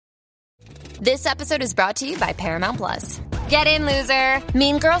This episode is brought to you by Paramount Plus. Get in, loser!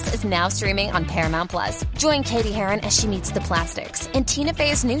 Mean Girls is now streaming on Paramount Plus. Join Katie Heron as she meets the plastics in Tina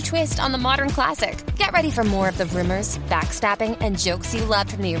Fey's new twist on the modern classic. Get ready for more of the rumors, backstabbing, and jokes you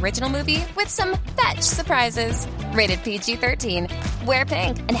loved from the original movie with some fetch surprises. Rated PG-13. Wear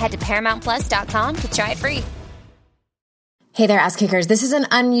pink and head to ParamountPlus.com to try it free. Hey there, ass kickers. This is an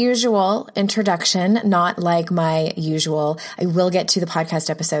unusual introduction, not like my usual. I will get to the podcast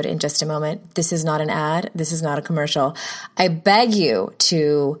episode in just a moment. This is not an ad. This is not a commercial. I beg you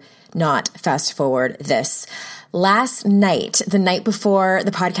to not fast forward this. Last night, the night before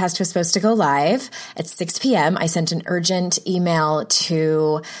the podcast was supposed to go live at 6 p.m., I sent an urgent email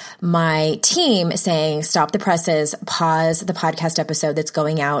to my team saying, stop the presses, pause the podcast episode that's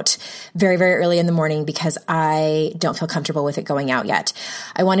going out very, very early in the morning because I don't feel comfortable with it going out yet.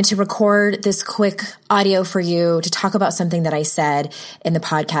 I wanted to record this quick audio for you to talk about something that I said in the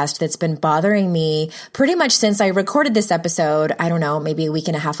podcast that's been bothering me pretty much since I recorded this episode, I don't know, maybe a week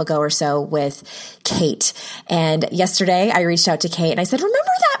and a half ago or so with Kate. And yesterday I reached out to Kate and I said, remember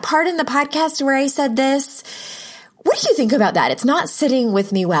that part in the podcast where I said this? What do you think about that? It's not sitting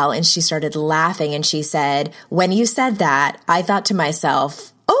with me well. And she started laughing and she said, when you said that, I thought to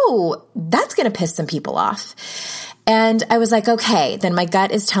myself, oh, that's going to piss some people off. And I was like, okay, then my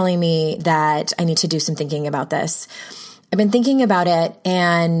gut is telling me that I need to do some thinking about this. I've been thinking about it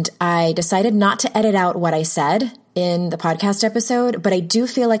and I decided not to edit out what I said in the podcast episode, but I do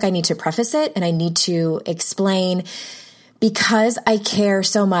feel like I need to preface it and I need to explain because I care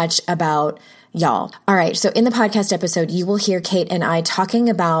so much about y'all. All right. So in the podcast episode, you will hear Kate and I talking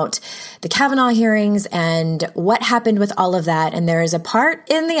about the Kavanaugh hearings and what happened with all of that. And there is a part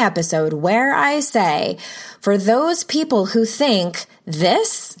in the episode where I say, for those people who think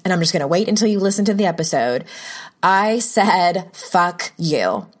this, and I'm just going to wait until you listen to the episode, I said, fuck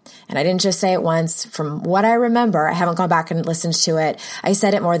you. And I didn't just say it once. From what I remember, I haven't gone back and listened to it. I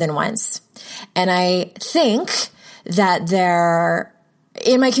said it more than once. And I think that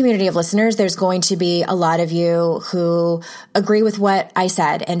in my community of listeners, there's going to be a lot of you who agree with what I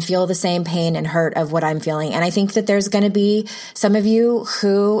said and feel the same pain and hurt of what I'm feeling. And I think that there's going to be some of you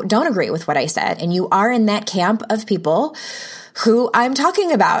who don't agree with what I said. And you are in that camp of people who I'm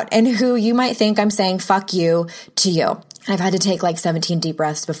talking about and who you might think I'm saying fuck you to you. I've had to take like 17 deep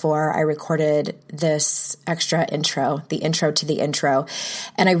breaths before I recorded this extra intro, the intro to the intro.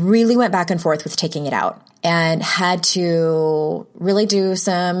 And I really went back and forth with taking it out and had to really do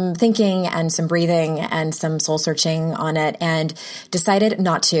some thinking and some breathing and some soul searching on it and decided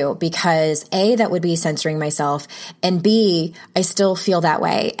not to because A, that would be censoring myself, and B, I still feel that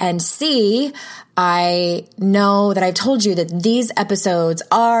way, and C, I know that I've told you that these episodes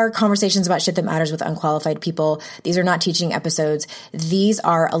are conversations about shit that matters with unqualified people. These are not teaching episodes. These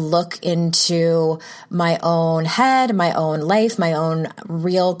are a look into my own head, my own life, my own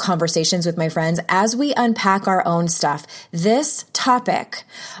real conversations with my friends as we unpack our own stuff. This topic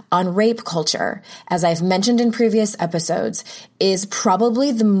on rape culture, as I've mentioned in previous episodes, is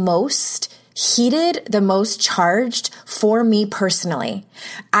probably the most heated, the most charged for me personally.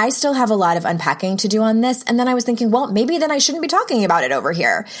 I still have a lot of unpacking to do on this. And then I was thinking, well, maybe then I shouldn't be talking about it over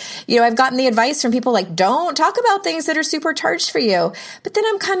here. You know, I've gotten the advice from people like, don't talk about things that are super charged for you. But then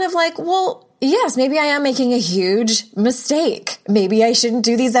I'm kind of like, well, yes, maybe I am making a huge mistake. Maybe I shouldn't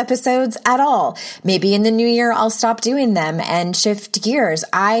do these episodes at all. Maybe in the new year, I'll stop doing them and shift gears.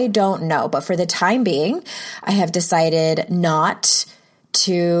 I don't know. But for the time being, I have decided not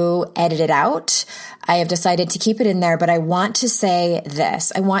to edit it out. I have decided to keep it in there, but I want to say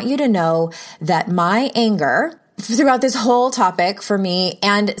this. I want you to know that my anger throughout this whole topic for me,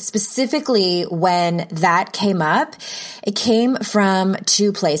 and specifically when that came up, it came from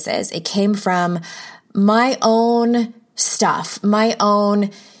two places. It came from my own stuff, my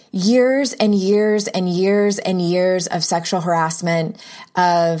own years and years and years and years of sexual harassment,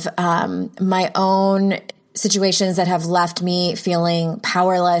 of my own situations that have left me feeling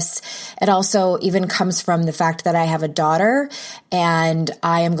powerless. It also even comes from the fact that I have a daughter and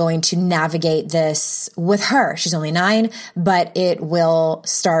I am going to navigate this with her. She's only 9, but it will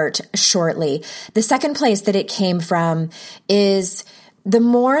start shortly. The second place that it came from is the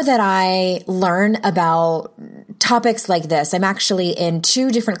more that I learn about topics like this. I'm actually in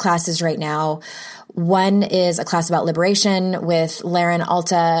 2 different classes right now. One is a class about liberation with Laren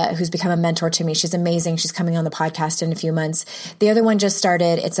Alta, who's become a mentor to me. She's amazing. She's coming on the podcast in a few months. The other one just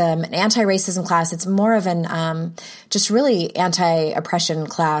started. It's an anti-racism class. It's more of an just really anti-oppression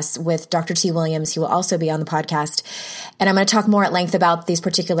class with Dr. T. Williams. He will also be on the podcast. And I'm going to talk more at length about these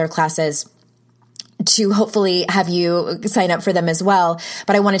particular classes. to hopefully have you sign up for them as well.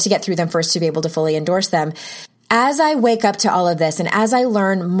 But I wanted to get through them first to be able to fully endorse them. As I wake up to all of this and as I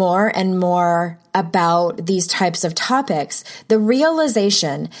learn more and more about these types of topics, the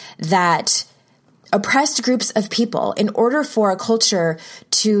realization that oppressed groups of people, in order for a culture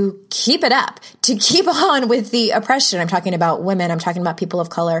to keep it up, to keep on with the oppression, I'm talking about women, I'm talking about people of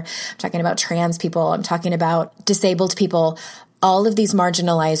color, I'm talking about trans people, I'm talking about disabled people, all of these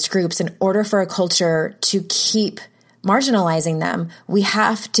marginalized groups, in order for a culture to keep marginalizing them, we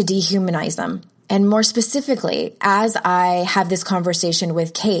have to dehumanize them. And more specifically, as I have this conversation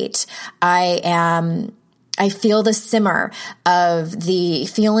with Kate, I feel the simmer of the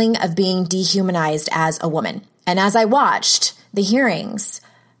feeling of being dehumanized as a woman. And as I watched the hearings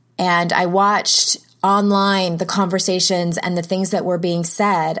and I watched online the conversations and the things that were being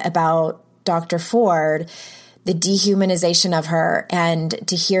said about Dr. Ford, the dehumanization of her, and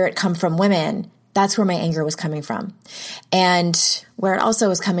to hear it come from women, that's where my anger was coming from. And where it also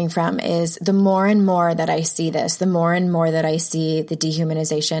was coming from is the more and more that I see this, the more and more that I see the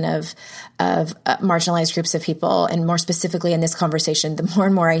dehumanization of marginalized groups of people, and more specifically in this conversation, the more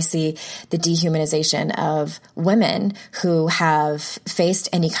and more I see the dehumanization of women who have faced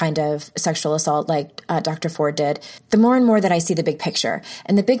any kind of sexual assault like Dr. Ford did, the more and more that I see the big picture.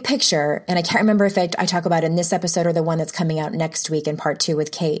 And the big picture, and I can't remember if I talk about it in this episode or the one that's coming out next week in part 2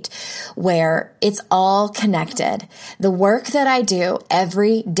 with Kate, where it's all connected. The work that I do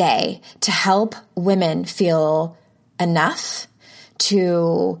every day to help women feel enough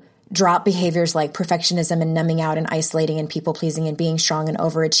to drop behaviors like perfectionism and numbing out and isolating and people pleasing and being strong and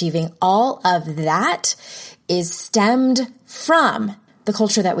overachieving, all of that is stemmed from the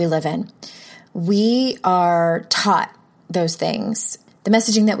culture that we live in. We are taught those things. The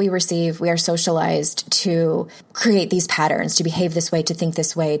messaging that we receive, we are socialized to create these patterns, to behave this way, to think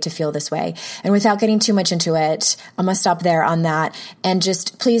this way, to feel this way. And without getting too much into it, I'm going to stop there on that. And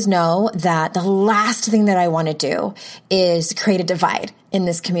just please know that the last thing that I want to do is create a divide in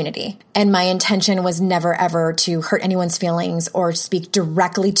this community. And my intention was never, ever to hurt anyone's feelings or speak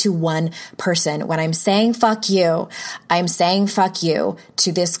directly to one person. When I'm saying fuck you, I'm saying fuck you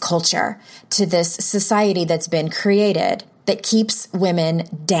to this culture, to this society that's been created that keeps women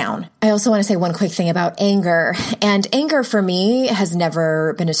down. I also want to say one quick thing about anger. And anger for me has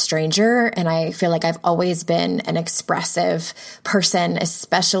never been a stranger. And I feel like I've always been an expressive person,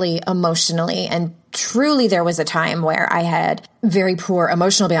 especially emotionally. And truly, there was a time where I had very poor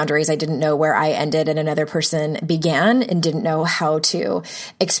emotional boundaries. I didn't know where I ended and another person began, and didn't know how to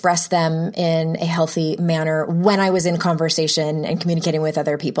express them in a healthy manner when I was in conversation and communicating with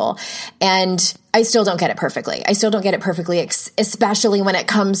other people. And I still don't get it perfectly. I still don't get it perfectly, especially when it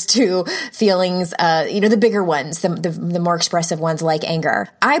comes to feelings, the bigger ones, the more expressive ones like anger.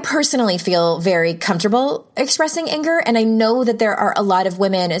 I personally feel very comfortable expressing anger. And I know that there are a lot of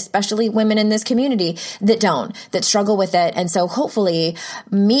women, especially women in this community, that struggle with it. And so hopefully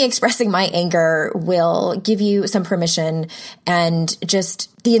me expressing my anger will give you some permission and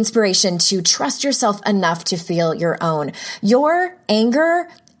just the inspiration to trust yourself enough to feel your own. Your anger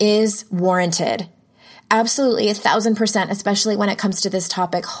is warranted. Absolutely, 1,000%, especially when it comes to this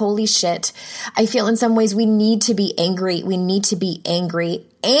topic. Holy shit. I feel in some ways we need to be angry. We need to be angry.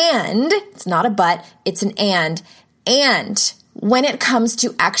 And it's not a but, it's an and. And when it comes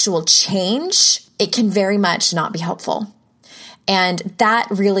to actual change, it can very much not be helpful. And that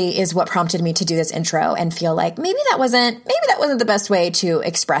really is what prompted me to do this intro and feel like maybe that wasn't the best way to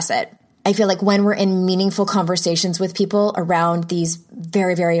express it. I feel like when we're in meaningful conversations with people around these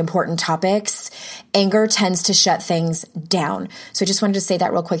very, very important topics, anger tends to shut things down. So I just wanted to say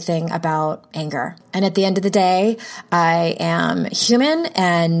that real quick thing about anger. And at the end of the day, I am human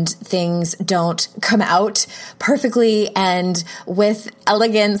and things don't come out perfectly and with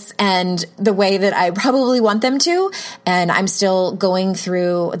elegance and the way that I probably want them to. And I'm still going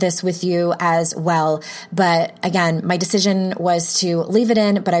through this with you as well. But again, my decision was to leave it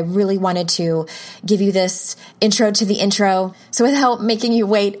in, but I really wanted to give you this intro to the intro. So without making you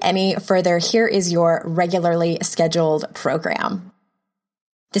wait any further, here is your regularly scheduled program.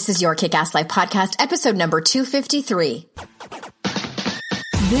 This is your Kick-Ass Life podcast, episode number 253.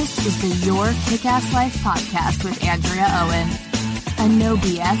 This is the Your Kick-Ass Life podcast with Andrea Owen, a no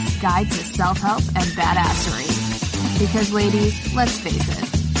BS guide to self-help and badassery. Because ladies, let's face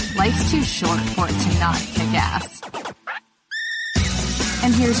it, life's too short for it to not kick ass.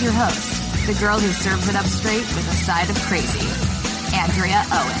 And here's your host, the girl who serves it up straight with a side of crazy, Andrea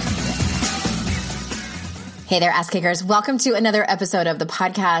Owen. Hey there, ass kickers. Welcome to another episode of the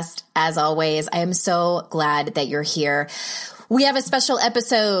podcast. As always, I am so glad that you're here. We have a special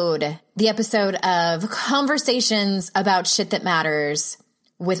episode the episode of Conversations About Shit That Matters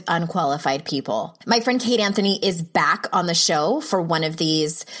with Unqualified People. My friend Kate Anthony is back on the show for one of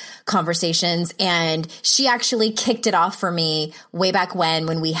these conversations, and she actually kicked it off for me way back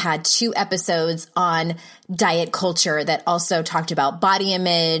when we had 2 episodes on diet culture that also talked about body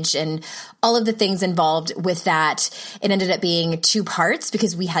image and all of the things involved with that. It ended up being 2 parts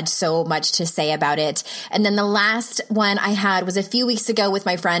because we had so much to say about it. And then the last one I had was a few weeks ago with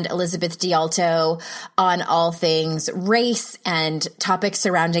my friend Elizabeth D'Alto on all things race and topics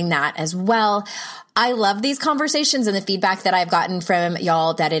surrounding that as well. I love these conversations and the feedback that I've gotten from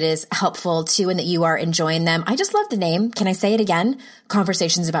y'all that it is helpful too and that you are enjoying them. I just love the name. Can I say it again?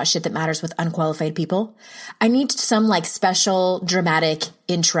 Conversations About Shit That Matters with Unqualified People. I need some like special dramatic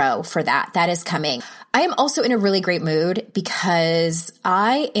intro for that. That is coming. I am also in a really great mood because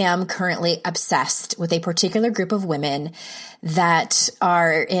I am currently obsessed with a particular group of women that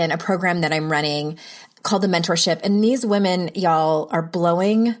are in a program that I'm running called the mentorship. And these women, y'all, are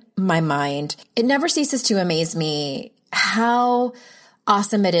blowing my mind. It never ceases to amaze me how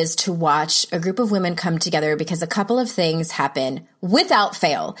awesome it is to watch a group of women come together because a couple of things happen without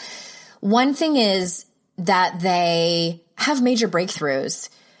fail. One thing is that they have major breakthroughs.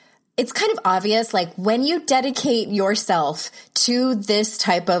 It's kind of obvious, like when you dedicate yourself to this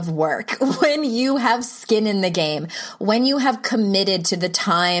type of work, when you have skin in the game, when you have committed to the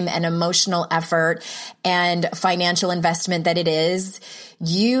time and emotional effort and financial investment that it is,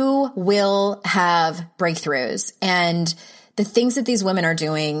 you will have breakthroughs. And the things that these women are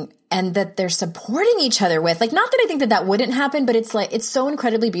doing and that they're supporting each other with, like, not that I think that that wouldn't happen, but it's like, it's so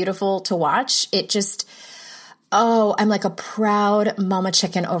incredibly beautiful to watch. It just, oh, I'm like a proud mama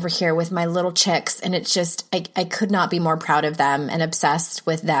chicken over here with my little chicks. And it's just, I could not be more proud of them and obsessed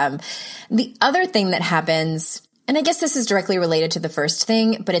with them. The other thing that happens, and I guess this is directly related to the first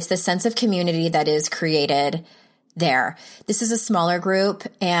thing, but it's the sense of community that is created there. This is a smaller group,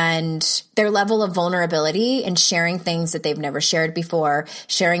 and their level of vulnerability and sharing things that they've never shared before,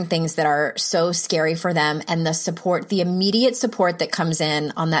 sharing things that are so scary for them, and the support, the immediate support that comes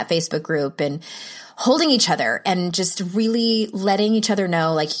in on that Facebook group, and holding each other and just really letting each other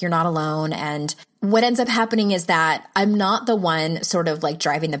know, like, you're not alone. And what ends up happening is that I'm not the one sort of like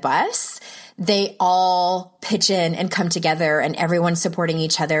driving the bus. They all pitch in and come together and everyone's supporting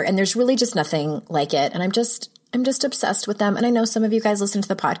each other. And there's really just nothing like it. And I'm just obsessed with them. And I know some of you guys listen to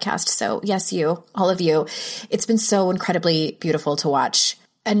the podcast. So yes, you, all of you, it's been so incredibly beautiful to watch.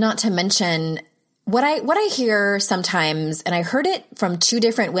 And not to mention what I hear sometimes, and I heard it from 2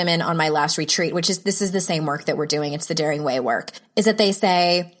 different women on my last retreat, this is the same work that we're doing. It's the Daring Way work, is that they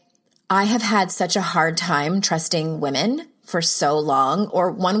say, I have had such a hard time trusting women for so long.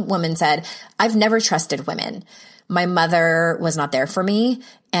 Or one woman said, I've never trusted women. My mother was not there for me.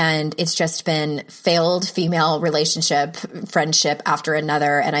 And it's just been failed female relationship, friendship after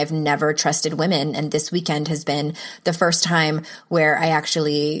another. And I've never trusted women. And this weekend has been the first time where I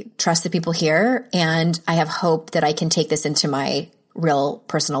actually trust the people here. And I have hope that I can take this into my real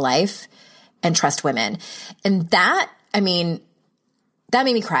personal life and trust women. And that, I mean, that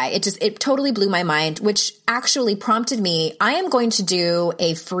made me cry. It totally blew my mind, which actually prompted me. I am going to do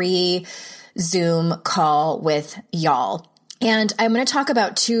a free Zoom call with y'all. And I'm going to talk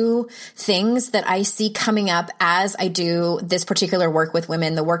about 2 things that I see coming up as I do this particular work with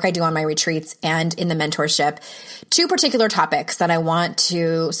women, the work I do on my retreats and in the mentorship. 2 particular topics that I want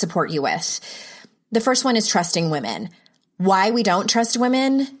to support you with. The first one is trusting women. Why we don't trust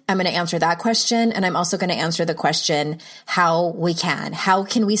women, I'm going to answer that question. And I'm also going to answer the question, how we can. How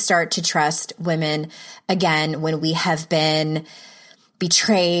can we start to trust women again when we have been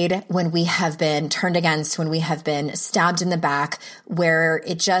betrayed, when we have been turned against, when we have been stabbed in the back, where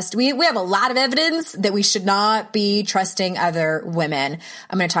it just, we have a lot of evidence that we should not be trusting other women.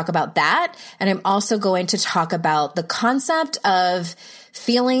 I'm going to talk about that. And I'm also going to talk about the concept of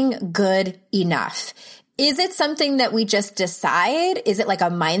feeling good enough. Is it something that we just decide? Is it like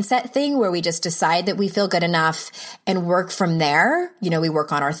a mindset thing where we just decide that we feel good enough and work from there? You know, we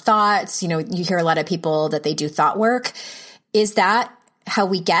work on our thoughts. You know, you hear a lot of people that they do thought work. Is that how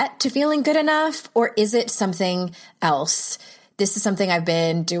we get to feeling good enough, or is it something else? This is something I've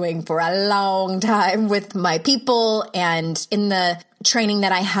been doing for a long time with my people, and in the training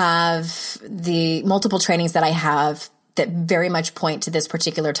that I have, the multiple trainings that I have that very much point to this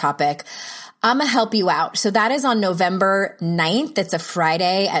particular topic, I'm going to help you out. So that is on November 9th. It's a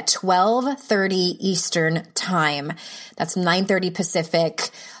Friday at 12:30 Eastern time. That's 9:30 Pacific.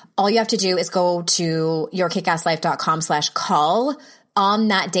 All you have to do is go to yourkickasslife.com/call on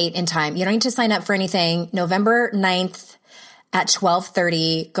that date and time. You don't need to sign up for anything. November 9th at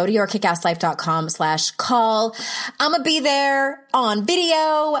 12:30. Go to yourkickasslife.com/call. I'm going to be there on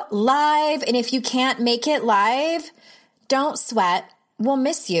video, live. And if you can't make it live, don't sweat. We'll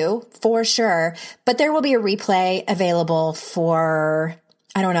miss you for sure. But there will be a replay available for,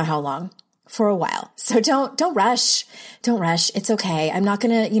 I don't know how long, for a while. So don't rush. Don't rush. It's okay. I'm not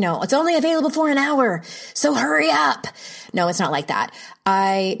going to, it's only available for an hour. So hurry up. No, it's not like that.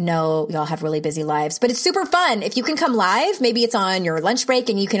 I know y'all have really busy lives, but it's super fun. If you can come live, maybe it's on your lunch break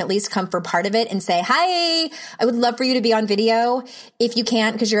and you can at least come for part of it and say, hi, I would love for you to be on video. If you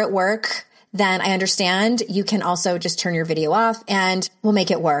can't because you're at work, then I understand. You can also just turn your video off and we'll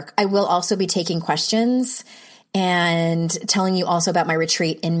make it work. I will also be taking questions and telling you also about my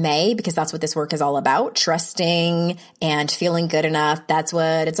retreat in May, because that's what this work is all about. Trusting and feeling good enough. That's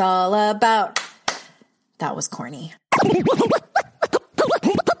what it's all about. That was corny.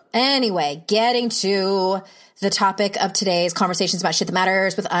 Anyway, getting to the topic of today's conversations about shit that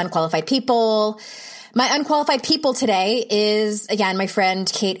matters with unqualified people. My unqualified people today is, again, my friend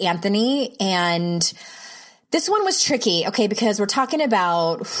Kate Anthony. And this one was tricky, okay, because we're talking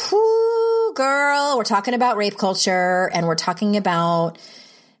about, we're talking about rape culture and we're talking about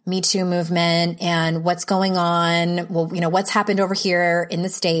Me Too movement and what's going on. Well, what's happened over here in the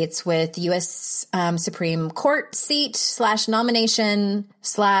States with U.S. Supreme Court seat / nomination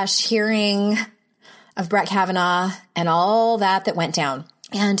 / hearing of Brett Kavanaugh and all that went down.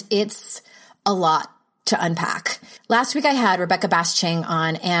 And it's a lot to unpack. Last week I had Rebecca Basching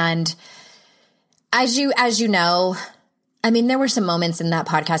on, and as you know, I mean, there were some moments in that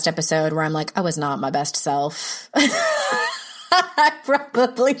podcast episode where I'm like, I was not my best self. I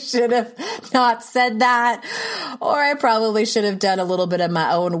probably should have not said that, or I probably should have done a little bit of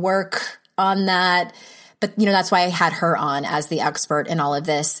my own work on that. But, that's why I had her on as the expert in all of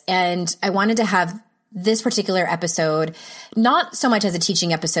this. And I wanted to have this particular episode, not so much as a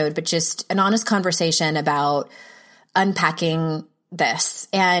teaching episode, but just an honest conversation about unpacking this.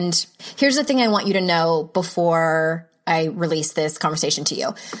 And here's the thing I want you to know before I release this conversation to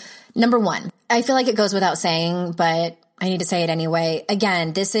you. Number one, I feel like it goes without saying, but I need to say it anyway.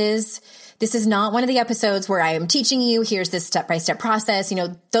 Again, this is not one of the episodes where I am teaching you, here's this step-by-step process.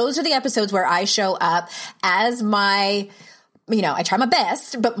 Those are the episodes where I show up as my, I try my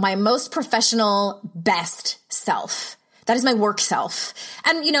best, but my most professional, best self. That is my work self.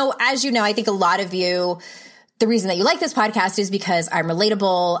 And, as you know, I think a lot of you, the reason that you like this podcast is because I'm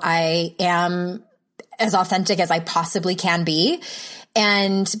relatable. I am as authentic as I possibly can be.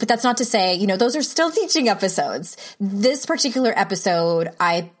 But that's not to say, those are still teaching episodes. This particular episode,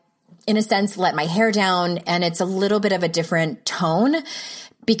 I, in a sense, let my hair down, and it's a little bit of a different tone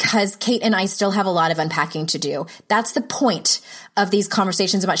because Kate and I still have a lot of unpacking to do. That's the point of these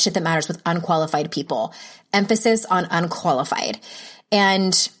conversations about shit that matters with unqualified people. Emphasis on unqualified.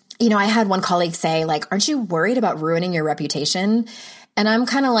 And, I had one colleague say, aren't you worried about ruining your reputation? And I'm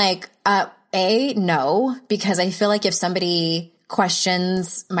kind of like, no, because I feel like if somebody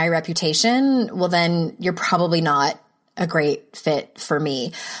questions my reputation, well, then you're probably not a great fit for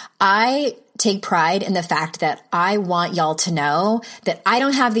me. I take pride in the fact that I want y'all to know that I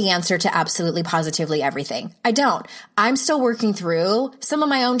don't have the answer to absolutely positively everything. I don't. I'm still working through some of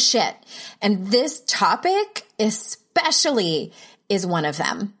my own shit. And this topic especially is one of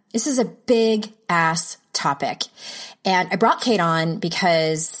them. This is a big ass topic. And I brought Kate on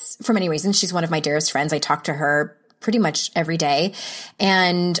because for many reasons, she's one of my dearest friends. I talk to her pretty much every day.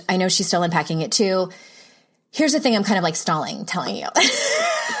 And I know she's still unpacking it too. Here's the thing, I'm kind of stalling, telling you.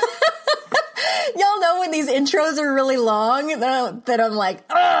 Y'all know when these intros are really long that I'm like,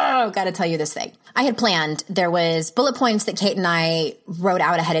 oh, got to tell you this thing. I had planned, there was bullet points that Kate and I wrote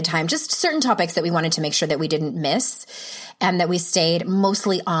out ahead of time, just certain topics that we wanted to make sure that we didn't miss and that we stayed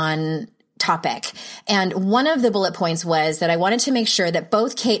mostly on topic. And one of the bullet points was that I wanted to make sure that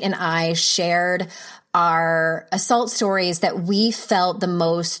both Kate and I shared our assault stories that we felt the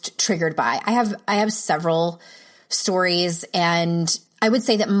most triggered by. I have several stories, and I would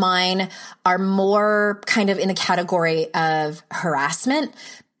say that mine are more kind of in the category of harassment,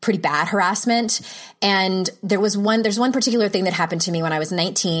 pretty bad harassment. And there's one particular thing that happened to me when I was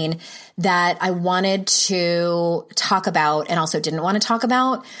 19 that I wanted to talk about and also didn't want to talk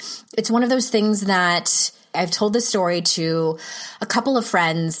about. It's one of those things that I've told this story to a couple of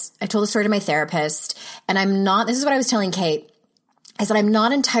friends. I told the story to my therapist, and this is what I was telling Kate. I said, I'm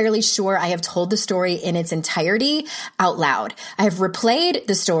not entirely sure I have told the story in its entirety out loud. I have replayed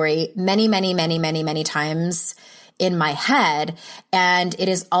the story many, many, many, many, many times in my head. And it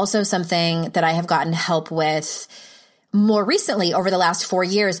is also something that I have gotten help with more recently over the last 4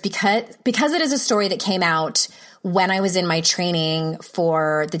 years because it is a story that came out when I was in my training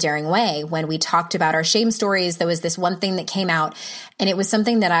for the Daring Way, when we talked about our shame stories, there was this one thing that came out, and it was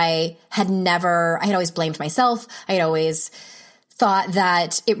something that I had always blamed myself. I had always thought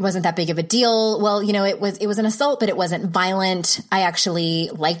that it wasn't that big of a deal. Well, it was an assault, but it wasn't violent. I actually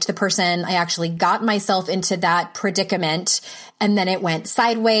liked the person. I actually got myself into that predicament, and then it went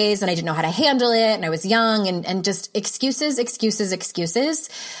sideways, and I didn't know how to handle it, and I was young, and just excuses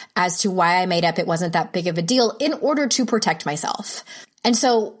as to why I made up it wasn't that big of a deal in order to protect myself. And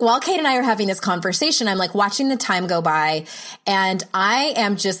so while Kate and I are having this conversation, I'm like watching the time go by, and I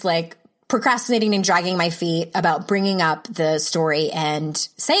am just like procrastinating and dragging my feet about bringing up the story and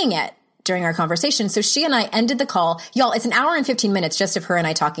saying it during our conversation. So she and I ended the call. Y'all, it's an hour and 15 minutes just of her and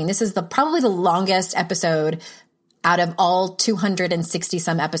I talking. This is probably the longest episode out of all 260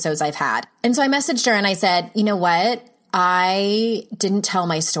 some episodes I've had. And so I messaged her and I said, you know what? I didn't tell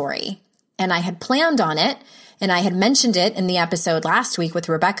my story, and I had planned on it, and I had mentioned it in the episode last week with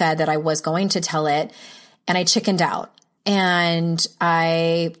Rebecca that I was going to tell it, and I chickened out. And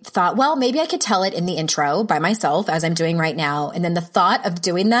I thought, well, maybe I could tell it in the intro by myself as I'm doing right now. And then the thought of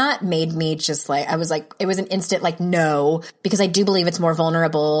doing that made me just it was an instant no, because I do believe it's more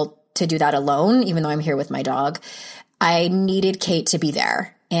vulnerable to do that alone, even though I'm here with my dog. I needed Kate to be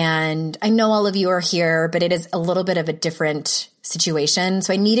there. And I know all of you are here, but it is a little bit of a different situation.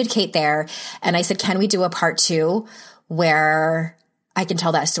 So I needed Kate there. And I said, can we do a part 2 where I can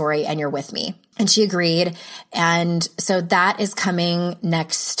tell that story and you're with me? And she agreed. And so that is coming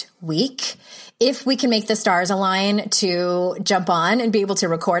next week. If we can make the stars align to jump on and be able to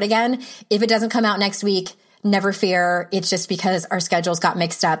record again. If it doesn't come out next week, never fear. It's just because our schedules got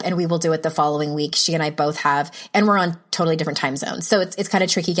mixed up, and we will do it the following week. She and I both have, and we're on totally different time zones. So it's kind of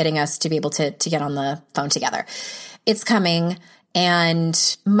tricky getting us to be able to get on the phone together. It's coming.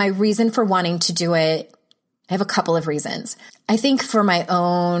 And my reason for wanting to do it, I have a couple of reasons. I think for my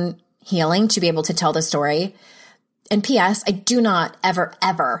own healing to be able to tell the story. And P.S., I do not ever,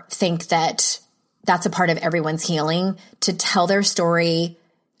 ever think that that's a part of everyone's healing to tell their story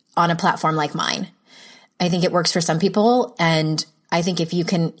on a platform like mine. I think it works for some people. And I think if you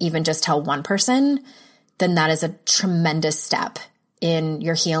can even just tell one person, then that is a tremendous step in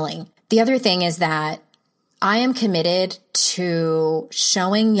your healing. The other thing is that I am committed to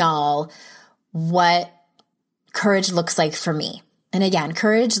showing y'all what courage looks like for me. And again,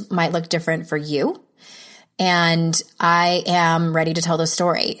 courage might look different for you. And I am ready to tell the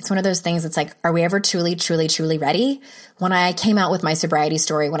story. It's one of those things. It's like, are we ever truly, truly, truly ready? When I came out with my sobriety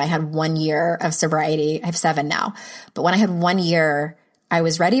story, when I had 1 year of sobriety, I have 7 now, but when I had 1 year, I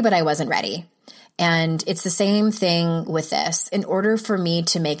was ready, but I wasn't ready. And it's the same thing with this. In order for me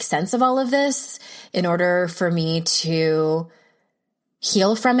to make sense of all of this, in order for me to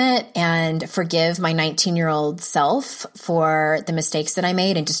heal from it and forgive my 19-year-old self for the mistakes that I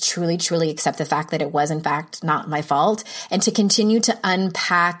made and just truly, truly accept the fact that it was in fact not my fault, and to continue to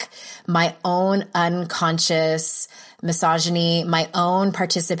unpack my own unconscious misogyny, my own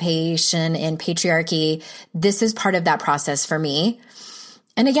participation in patriarchy. This is part of that process for me.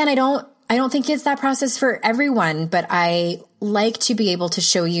 And again, I don't think it's that process for everyone, but I like to be able to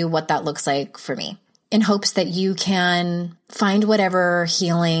show you what that looks like for me, in hopes that you can find whatever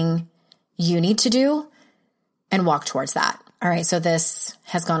healing you need to do and walk towards that. All right, so this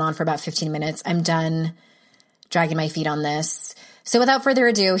has gone on for about 15 minutes. I'm done dragging my feet on this. So without further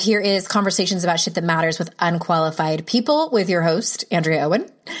ado, here is Conversations About Shit That Matters with Unqualified People with your host, Andrea Owen,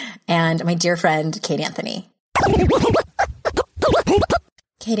 and my dear friend, Kate Anthony.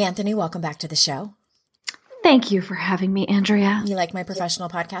 Kate Anthony, welcome back to the show. Thank you for having me, Andrea. You like my professional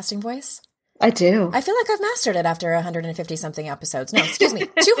podcasting voice? I do. I feel like I've mastered it after 150-something episodes. No, excuse me,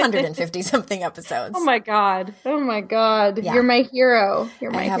 250-something episodes. Oh my God. Yeah. You're my hero.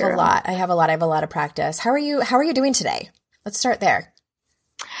 I have a lot of practice. How are you doing today? Let's start there.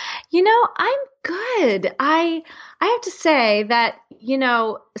 I'm good. I have to say that,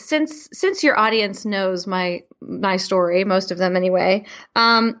 since your audience knows my story, most of them anyway,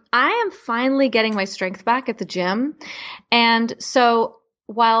 I am finally getting my strength back at the gym. And so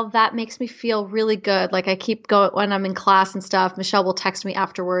while that makes me feel really good, like I keep going when I'm in class and stuff, Michelle will text me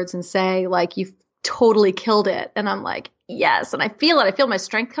afterwards and say, like, you've totally killed it. And I'm like, yes. And I feel it. I feel my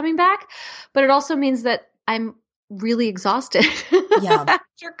strength coming back, but it also means that I'm really exhausted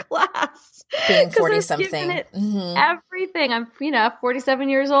after class. Being 40-something. Everything. I'm, 47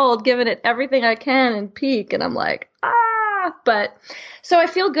 years old, giving it everything I can and peak. And I'm like, but so I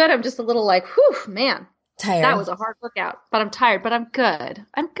feel good. I'm just a little like, whew, man. Tired. That was a hard workout, but I'm tired, but I'm good.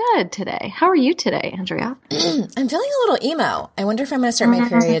 I'm good today. How are you today, Andrea? I'm feeling a little emo. I wonder if I'm going to start my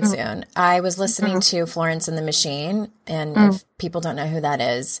period soon. I was listening to Florence and the Machine, and if people don't know who that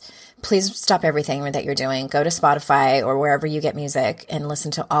is, please stop everything that you're doing. Go to Spotify or wherever you get music and listen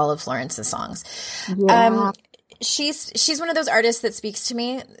to all of Florence's songs. Yeah. She's one of those artists that speaks to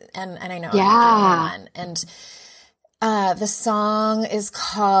me, and I know I'm not the only one. And the song is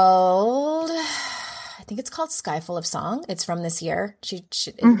called... I think it's called Sky Full of Song. It's from this year.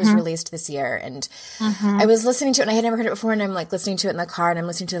 It was released this year. And I was listening to it and I had never heard it before. And I'm like listening to it in the car and I'm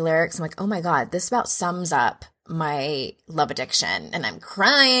listening to the lyrics. I'm like, oh my God, this about sums up my love addiction. And I'm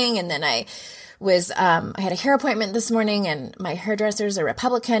crying. And then I had a hair appointment this morning and my hairdresser's a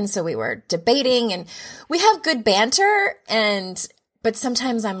Republican. So we were debating and we have good banter. But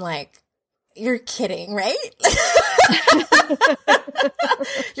sometimes I'm like, you're kidding, right?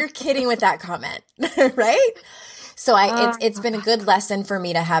 You're kidding with that comment, right? So it's been a good lesson for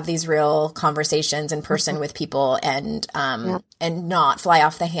me to have these real conversations in person with people and not fly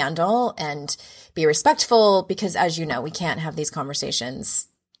off the handle and be respectful because, as you know, we can't have these conversations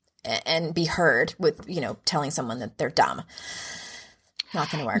and be heard with, telling someone that they're dumb. Not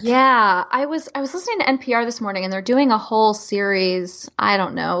going to work. Yeah. I was listening to NPR this morning and they're doing a whole series, I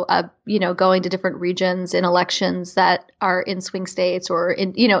don't know, going to different regions in elections that are in swing states or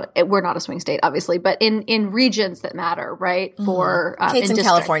in, we're not a swing state, obviously, but in regions that matter, right? For Kate's in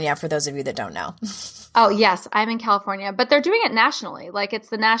California, for those of you that don't know. Oh, yes. I'm in California, but they're doing it nationally. Like it's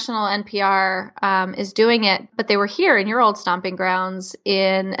the national NPR is doing it, but they were here in your old stomping grounds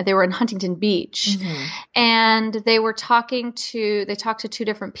they were in Huntington Beach and they talked to two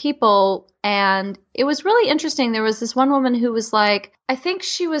different people and it was really interesting. There was this one woman who was like, I think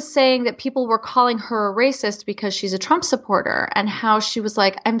she was saying that people were calling her a racist because she's a Trump supporter and how she was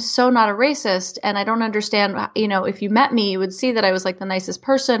like, I'm so not a racist and I don't understand, if you met me, you would see that I was like the nicest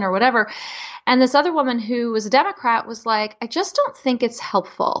person or whatever. And this other woman who was a Democrat was like, I just don't think it's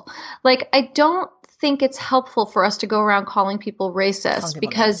helpful. Like, I don't think it's helpful for us to go around calling people racist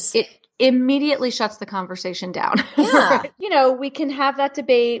because it immediately shuts the conversation down. Yeah. We can have that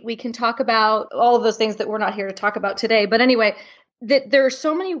debate. We can talk about all of those things that we're not here to talk about today. But anyway, there are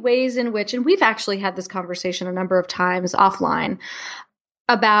so many ways in which, and we've actually had this conversation a number of times offline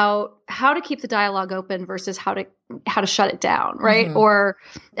about how to keep the dialogue open versus how to shut it down, right?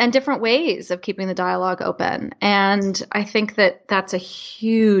 And different ways of keeping the dialogue open. And I think that that's a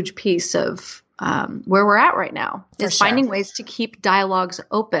huge piece of where we're at right now is finding ways to keep dialogues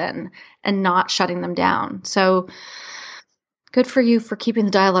open and not shutting them down. So good for you for keeping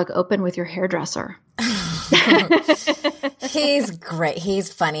the dialogue open with your hairdresser. He's great.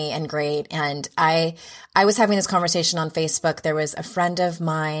 He's funny and great. And I was having this conversation on Facebook. There was a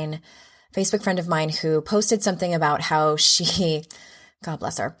Facebook friend of mine who posted something about how God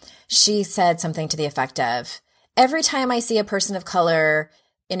bless her, she said something to the effect of, every time I see a person of color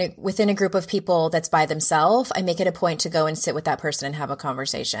within a group of people that's by themselves, I make it a point to go and sit with that person and have a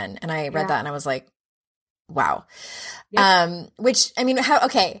conversation. And I read that and I was like, wow. Yep. Which, I mean,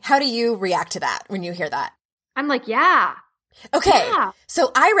 how do you react to that when you hear that? I'm like, yeah. Okay. Yeah.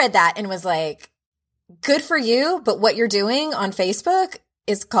 So I read that and was like, good for you. But what you're doing on Facebook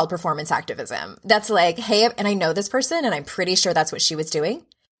is called performance activism. That's like, hey, and I know this person and I'm pretty sure that's what she was doing.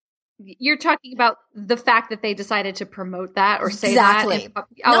 You're talking about the fact that they decided to promote that or say exactly. that.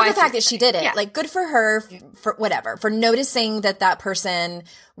 Not the fact that she did it. Yeah. Like, good for her for whatever, for noticing that person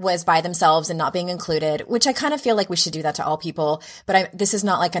was by themselves and not being included, which I kind of feel like we should do that to all people. But this is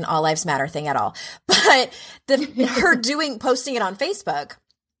not like an all lives matter thing at all. But her posting it on Facebook.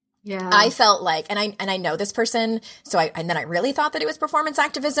 Yeah. I felt like, and I know this person, and then I really thought that it was performance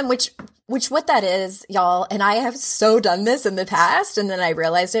activism, which what that is, y'all, and I have so done this in the past, and then I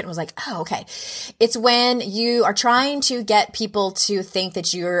realized it and was like, oh, okay. It's when you are trying to get people to think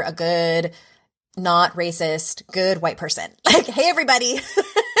that you're a good, not racist, good white person. Like, hey, everybody.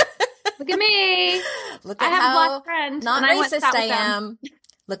 Look at me. Look at I have how a black friend, not and racist I am.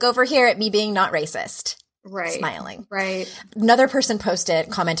 Look over here at me being not racist. Right. Smiling. Right. Another person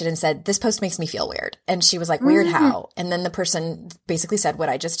commented and said, this post makes me feel weird. And she was like, weird how? And then the person basically said what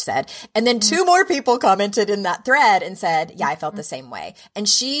I just said. And then two more people commented in that thread and said, yeah, I felt the same way. And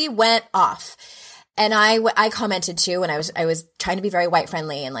she went off. And I commented too. And I was trying to be very white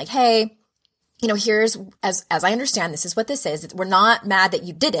friendly and like, hey, here's, as I understand, this is what this is. We're not mad that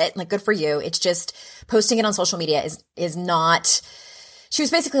you did it. Like, good for you. It's just posting it on social media is not. She was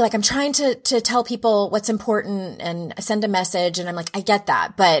basically like, I'm trying to tell people what's important and send a message. And I'm like, I get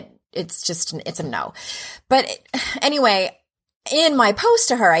that, but it's a no. But anyway, in my post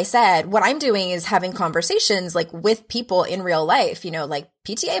to her, I said, what I'm doing is having conversations like with people in real life, like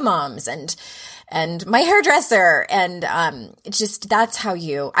PTA moms and my hairdresser. And it's just, I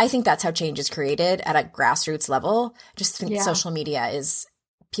think that's how change is created at a grassroots level. Just think social media is,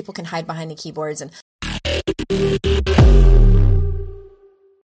 people can hide behind the keyboards and.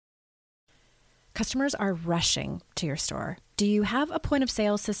 Customers are rushing to your store. Do you have a point of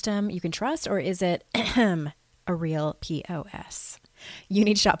sale system you can trust, or is it a real POS? You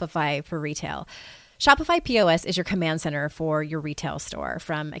need Shopify for retail. Shopify POS is your command center for your retail store.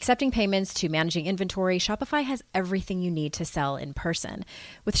 From accepting payments to managing inventory, Shopify has everything you need to sell in person.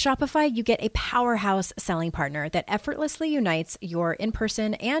 With Shopify, you get a powerhouse selling partner that effortlessly unites your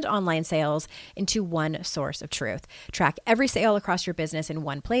in-person and online sales into one source of truth. Track every sale across your business in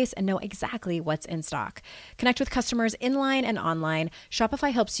one place and know exactly what's in stock. Connect with customers inline and online.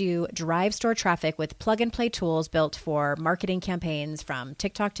 Shopify helps you drive store traffic with plug-and-play tools built for marketing campaigns from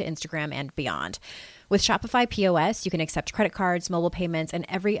TikTok to Instagram and beyond. With Shopify POS, you can accept credit cards, mobile payments, and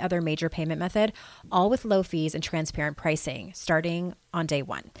every other major payment method, all with low fees and transparent pricing, starting on day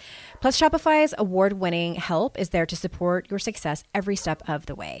one. Plus, Shopify's award-winning help is there to support your success every step of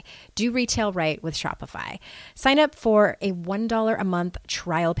the way. Do retail right with Shopify. Sign up for a $1 a month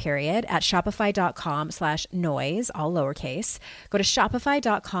trial period at shopify.com/noise, all lowercase. Go to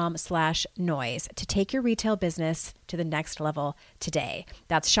shopify.com/noise to take your retail business to the next level today.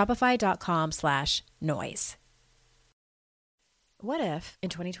 That's shopify.com/noise. What if in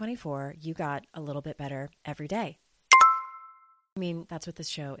 2024 you got a little bit better every day? I mean, that's what this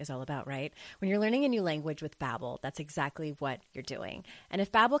show is all about, right? When you're learning a new language with Babbel, that's exactly what you're doing. And if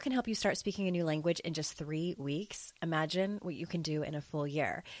Babbel can help you start speaking a new language in just 3 weeks, imagine what you can do in a full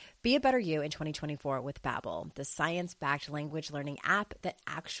year. Be a better you in 2024 with Babbel, the science-backed language learning app that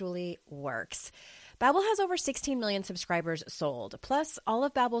actually works. Babbel has over 16 million subscribers sold. Plus, all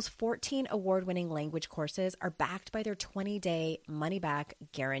of Babbel's 14 award-winning language courses are backed by their 20-day money-back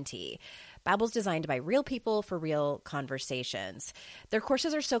guarantee. Babbel's designed by real people for real conversations. Their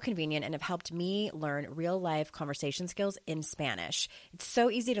courses are so convenient and have helped me learn real-life conversation skills in Spanish. It's so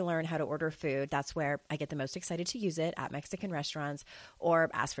easy to learn how to order food. That's where I get the most excited to use it, at Mexican restaurants,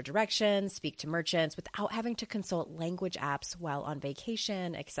 or ask for directions, speak to merchants without having to consult language apps while on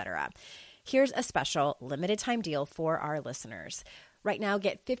vacation, etc. Here's a special limited time deal for our listeners. Right now,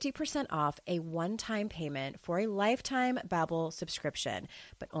 get 50% off a one-time payment for a lifetime Babbel subscription,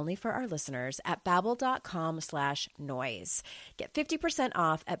 but only for our listeners at babbel.com/noise. Get 50%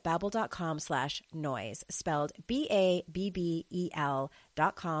 off at babbel.com/noise, spelled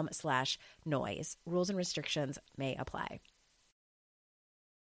BABBEL.com/noise. Rules and restrictions may apply.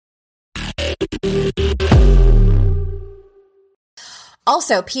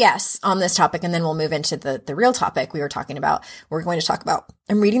 Also, P.S. on this topic, and then we'll move into the real topic we were talking about. We're going to talk about,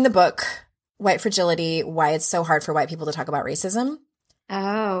 I'm reading the book, White Fragility, Why It's So Hard for White People to Talk About Racism.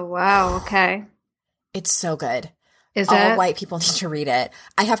 Oh, wow. Okay. It's so good. Is it? All white people need to read it.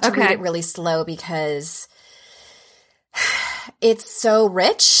 I have to read it really slow because it's so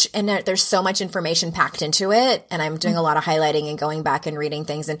rich and there's so much information packed into it. And I'm doing a lot of highlighting and going back and reading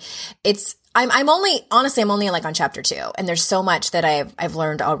things. And I'm only like on chapter 2, and there's so much that I've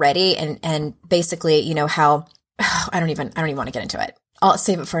learned already. And basically, how I don't even want to get into it. I'll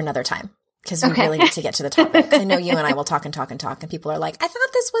save it for another time because we really need to get to the topic. I know you and I will talk and talk and talk, and people are like, I thought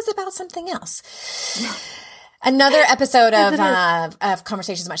this was about something else. Another episode of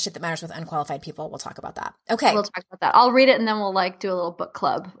Conversations About Shit That Matters with Unqualified People. We'll talk about that. Okay. We'll talk about that. I'll read it and then we'll do a little book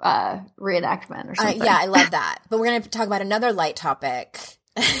club reenactment or something. Yeah, I love that. But we're going to talk about another light topic.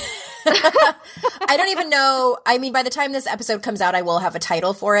 I don't even know. I mean, by the time this episode comes out, I will have a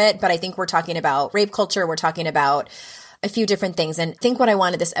title for it, but I think we're talking about rape culture. We're talking about a few different things. And I think what I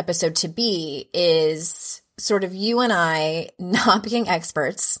wanted this episode to be is sort of you and I not being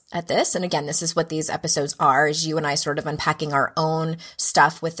experts at this. And again, this is what these episodes are, is you and I sort of unpacking our own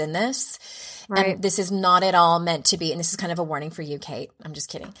stuff within this. Right. And this is not at all meant to be, and this is kind of a warning for you, Kate. I'm just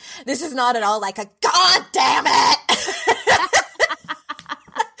kidding. This is not at all like a, God damn it!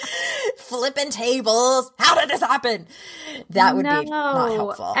 Flipping tables. How did this happen? That would be not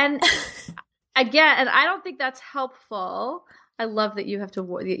helpful. And again, and I don't think that's helpful. I love that you had to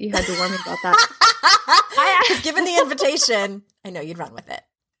warn me about that. Because given the invitation, I know you'd run with it.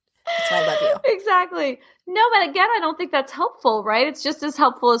 That's why I love you. Exactly. No, but again, I don't think that's helpful, right? It's just as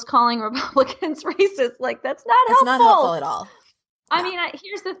helpful as calling Republicans racist. Like, that's not helpful. It's not helpful at all. I mean,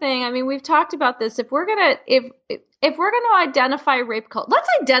 here's the thing. I mean, we've talked about this. If we're gonna identify rape culture, let's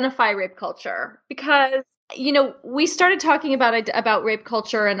identify rape culture, because we started talking about rape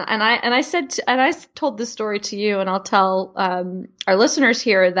culture, and I told this story to you, and I'll tell our listeners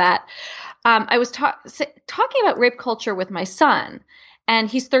here that I was talking about rape culture with my son, and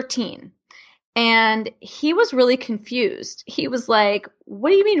he's 13, and he was really confused. He was like, "What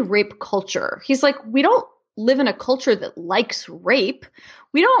do you mean rape culture?" He's like, "We don't live in a culture that likes rape.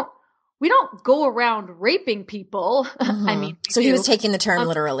 We don't go around raping people." Mm-hmm. I mean, so he was taking the term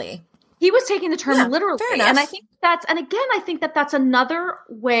literally. He was taking the term literally. Fair enough. And I think that's another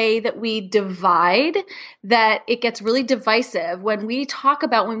way that we divide, that it gets really divisive when we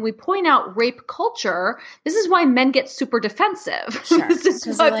point out rape culture. This is why men get super defensive. Sure. This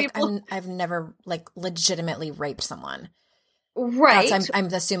is why I've never like legitimately raped someone. Right. I'm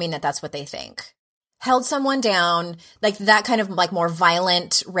assuming that that's what they think. Held someone down, like that kind of like more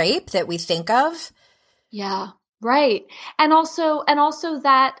violent rape that we think of. Yeah. Right. And also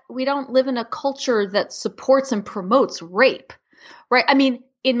that we don't live in a culture that supports and promotes rape. Right. I mean,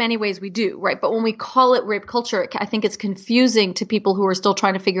 in many ways we do. Right. But when we call it rape culture, I think it's confusing to people who are still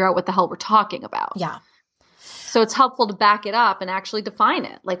trying to figure out what the hell we're talking about. Yeah. So it's helpful to back it up and actually define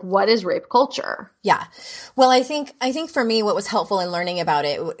it. Like, what is rape culture? Yeah. Well, I think for me, what was helpful in learning about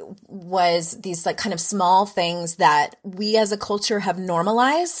it was these like kind of small things that we as a culture have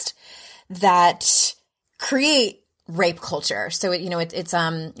normalized that create rape culture. So it's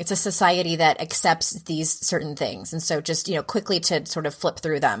a society that accepts these certain things. And so just, quickly to sort of flip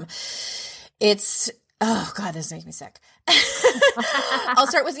through them. Oh God, this makes me sick. I'll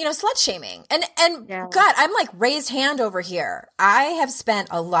start with, slut shaming. And yeah. God, I'm like raised hand over here. I have spent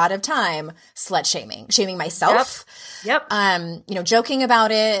a lot of time slut shaming myself. Yep. Joking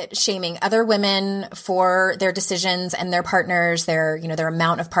about it, shaming other women for their decisions and their partners, their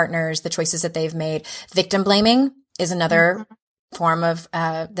amount of partners, the choices that they've made. Victim blaming is another form of,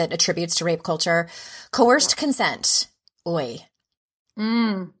 that attributes to rape culture. Coerced consent. Oy.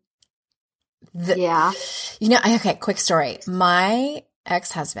 Okay, quick story. My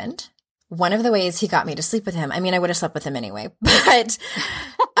ex-husband, one of the ways he got me to sleep with him, I mean, I would have slept with him anyway, but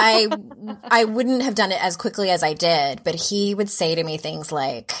I wouldn't have done it as quickly as I did, but he would say to me things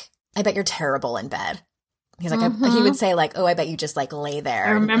like, "I bet you're terrible in bed." He's like, he would say like, "Oh, I bet you just like lay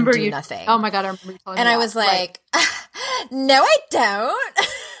there and do nothing." Oh my God. I remember you telling me and I was like, "No, I don't."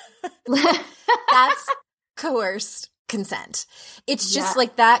 That's coerced consent. It's just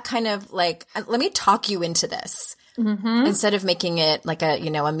like that kind of like, let me talk you into this instead of making it like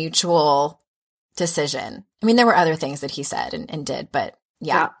a mutual decision. I mean, there were other things that he said and did, but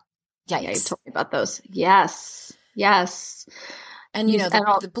yeah. You told me about those. Yes. And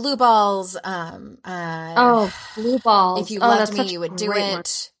the blue balls. Blue balls. If you loved me, you would do it. One.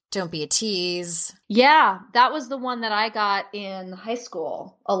 Don't be a tease. Yeah, that was the one that I got in high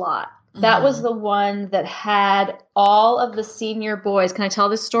school a lot. That was the one that had all of the senior boys. Can I tell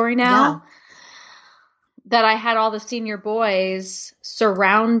this story now? Yeah. That I had all the senior boys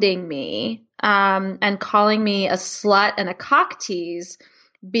surrounding me and calling me a slut and a cock tease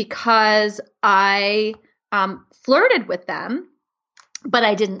because I flirted with them, but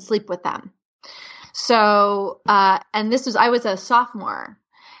I didn't sleep with them. So, and I was a sophomore.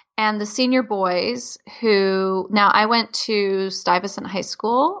 And the senior boys now I went to Stuyvesant High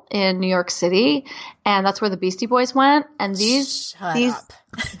School in New York City, and that's where the Beastie Boys went. And these up.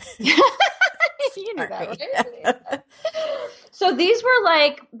 You knew that, right? So these were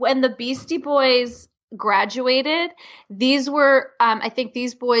like when the Beastie Boys graduated. These were, I think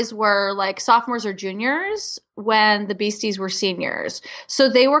these boys were like sophomores or juniors when the Beasties were seniors. So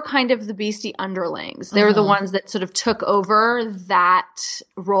they were kind of the Beastie underlings. They were the ones that sort of took over that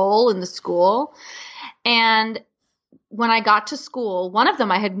role in the school. And when I got to school, one of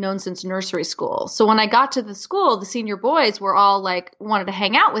them I had known since nursery school. So when I got to the school, the senior boys were all like, wanted to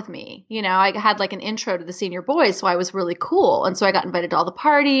hang out with me. I had like an intro to the senior boys. So I was really cool. And so I got invited to all the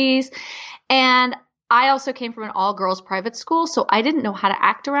parties. And I also came from an all-girls private school, so I didn't know how to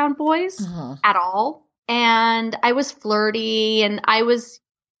act around boys at all. And I was flirty, and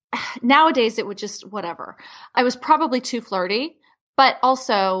nowadays it would just, whatever. I was probably too flirty, but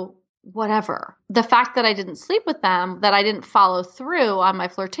also whatever. The fact that I didn't sleep with them, that I didn't follow through on my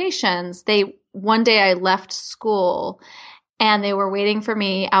flirtations, one day I left school, and they were waiting for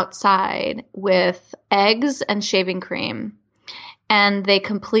me outside with eggs and shaving cream. And they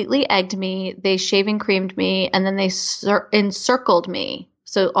completely egged me. They shaving creamed me, and then they encircled me.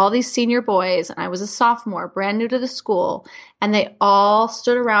 So all these senior boys, and I was a sophomore, brand new to the school, and they all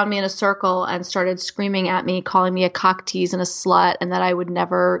stood around me in a circle and started screaming at me, calling me a cock tease and a slut, and that I would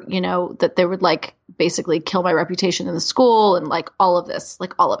never, that they would like basically kill my reputation in the school and like all of this,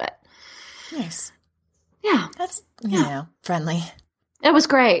 like all of it. Nice. Yeah. That's, you know, friendly. It was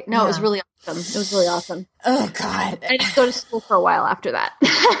great. No, Yeah. it was really awesome. It was really awesome. Oh God. I didn't go to school for a while after that.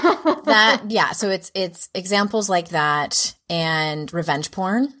 Yeah. So it's examples like that, and revenge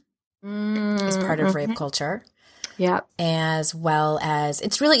porn is part of rape culture. Yeah. As well as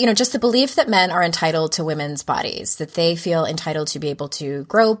it's really, you know, just the belief that men are entitled to women's bodies, that they feel entitled to be able to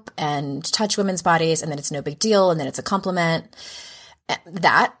grope and touch women's bodies, and that it's no big deal, and that it's a compliment.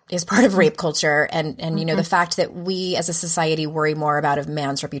 That is part of rape culture. And you know, the fact that we as a society worry more about a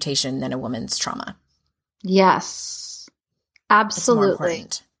man's reputation than a woman's trauma. Yes, absolutely.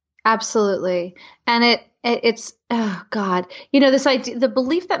 Absolutely. And it's, oh God, you know, this idea, the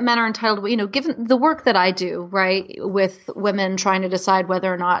belief that men are entitled, you know, given the work that I do, right, with women trying to decide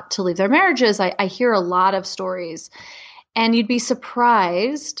whether or not to leave their marriages, I hear a lot of stories, and you'd be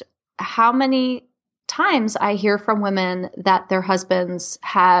surprised how many times I hear from women that their husbands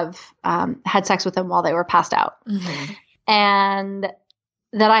have had sex with them while they were passed out, and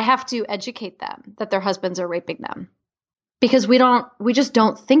that I have to educate them that their husbands are raping them, because we just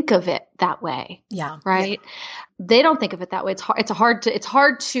don't think of it that way. Yeah. Right. Yeah. They don't think of it that way. It's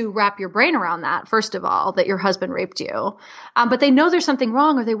hard to wrap your brain around that. First of all, that your husband raped you, but they know there's something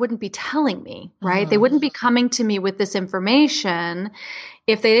wrong, or they wouldn't be telling me, right? They wouldn't be coming to me with this information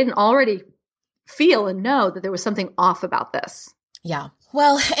if they didn't already feel and know that there was something off about this. Yeah.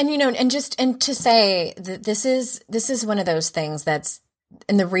 Well, and you know, and to say that this is one of those things that's,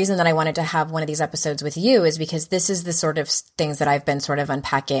 and the reason that I wanted to have one of these episodes with you is because this is the sort of things that I've been sort of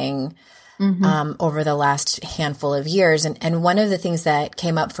unpacking over the last handful of years. And one of the things that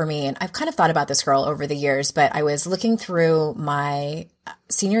came up for me, and I've kind of thought about this girl over the years, but I was looking through my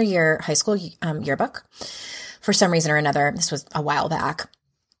senior year high school yearbook for some reason or another. This was a while back.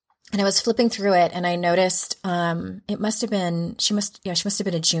 And I was flipping through it, and I noticed she must have been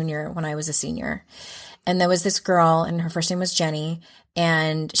a junior when I was a senior. And there was this girl, and her first name was Jenny,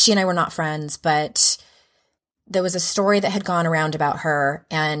 and she and I were not friends, but there was a story that had gone around about her,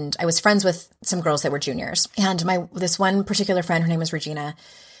 and I was friends with some girls that were juniors. And this one particular friend, her name was Regina,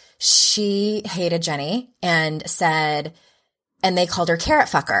 she hated Jenny and they called her carrot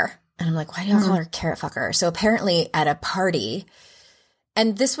fucker. And I'm like, why do you call her carrot fucker? So apparently at a party,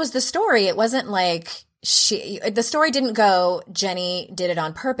 and this was the story. It wasn't like the story didn't go, Jenny did it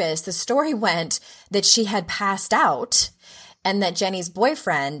on purpose. The story went that she had passed out and that Jenny's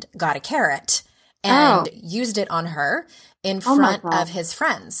boyfriend got a carrot and used it on her in front of his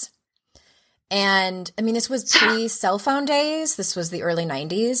friends. And I mean, this was pre-cell phone days. This was the early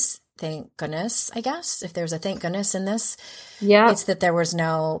 90s. Thank goodness, I guess, if there's a thank goodness in this. Yeah. It's that there was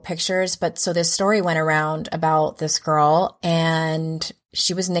no pictures. But so this story went around about this girl, and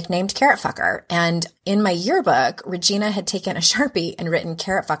she was nicknamed Carrot Fucker. And in my yearbook, Regina had taken a Sharpie and written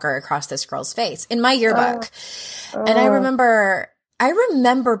Carrot Fucker across this girl's face in my yearbook. And I remember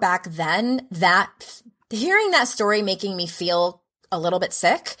back then that hearing that story making me feel a little bit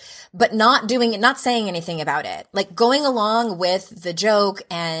sick, but not saying anything about it, like going along with the joke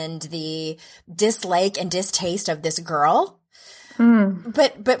and the dislike and distaste of this girl.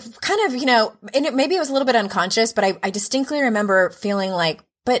 But kind of, you know, and maybe it was a little bit unconscious, but I distinctly remember feeling like,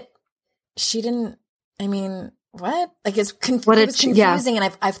 but she didn't, I mean, what? Like it was confusing.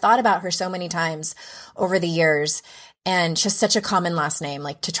 And I've thought about her so many times over the years, and just such a common last name,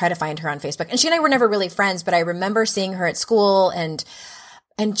 like to try to find her on Facebook. And she and I were never really friends, but I remember seeing her at school, and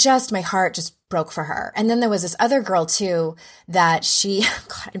just my heart just broke for her. And then there was this other girl too that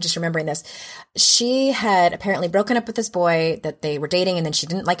God, I'm just remembering this. She had apparently broken up with this boy that they were dating, and then she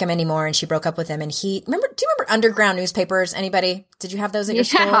didn't like him anymore, and she broke up with him. And do you remember underground newspapers? Anybody? Did you have those at your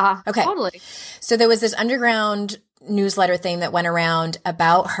school? Yeah, okay. Totally. So there was this underground newsletter thing that went around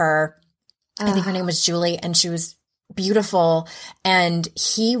about her. I think her name was Julie, and she was beautiful. And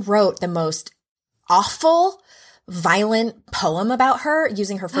he wrote the most awful, violent poem about her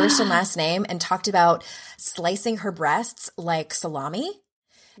using her first and last name, and talked about slicing her breasts like salami.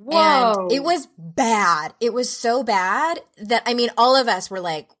 Whoa. And it was bad. It was so bad that, I mean, all of us were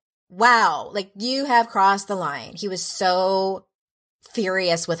like, wow, like you have crossed the line. He was so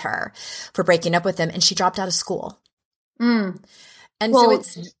furious with her for breaking up with him, and she dropped out of school. And so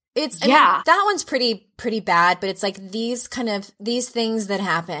it's, I mean, that one's pretty bad, but it's like these things that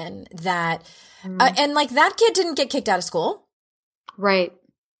happen that, and like that kid didn't get kicked out of school. Right.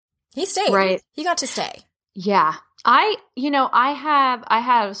 He stayed. Right. He got to stay. Yeah. I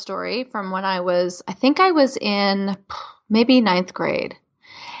had a story from when I was in maybe 9th grade.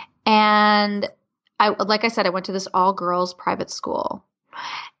 And like I said, I went to this all girls private school,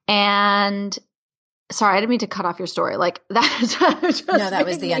 and sorry, I didn't mean to cut off your story. Like that. No, that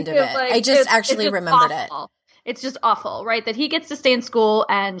was the end of it. Like, I just actually remembered awful. It's just awful, right? That he gets to stay in school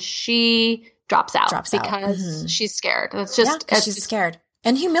and she drops out because she's scared. It's just she's scared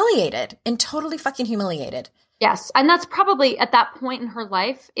and humiliated and totally fucking humiliated. Yes, and that's probably at that point in her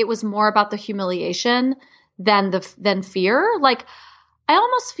life, it was more about the humiliation than fear. Like, I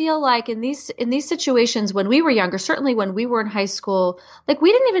almost feel like in these situations when we were younger, certainly when we were in high school, like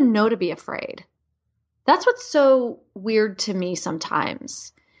we didn't even know to be afraid. That's what's so weird to me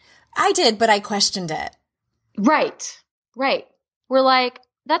sometimes. I did, but I questioned it. Right. We're like,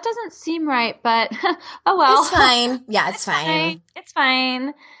 that doesn't seem right, but oh well. It's fine. Yeah, it's fine. It's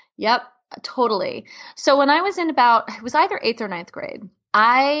fine. Yep, totally. So when I was in it was either 8th or 9th grade,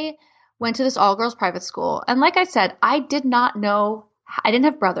 I went to this all-girls private school. And like I said, I didn't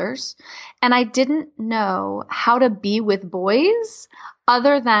have brothers, and I didn't know how to be with boys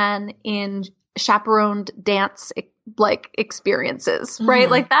other than in chaperoned dance experiences, right?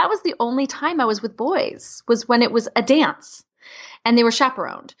 Like that was the only time I was with boys, was when it was a dance and they were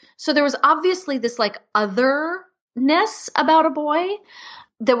chaperoned. So there was obviously this like otherness about a boy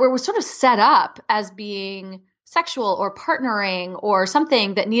that was sort of set up as being sexual or partnering or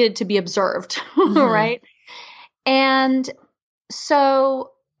something that needed to be observed, right? And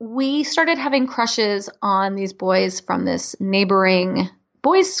so we started having crushes on these boys from this neighboring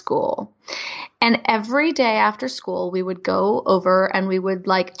boys' school. And every day after school, we would go over and we would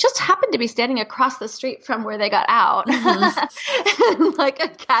like just happen to be standing across the street from where they got out. And like a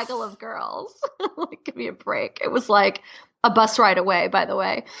gaggle of girls. Like, give me a break. It was like a bus ride away, by the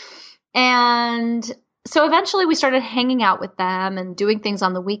way. And so eventually we started hanging out with them and doing things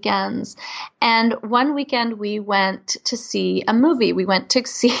on the weekends. And one weekend we went to see a movie. We went to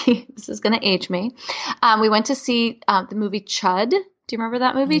see, this is going to age me. We went to see the movie Chud. Do you remember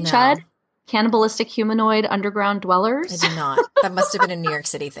that movie, No. Chud? Cannibalistic humanoid underground dwellers. I do not. That must have been a New York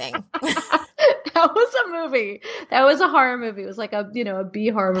City thing. That was a movie. That was a horror movie. It was like a B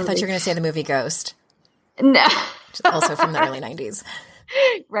horror movie. I thought you were going to say the movie Ghost. No. Also from the early 90s.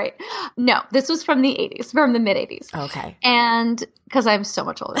 Right. No, this was from the 80s, from the mid 80s. Okay. And because I'm so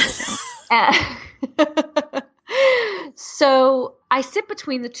much older than you. So I sit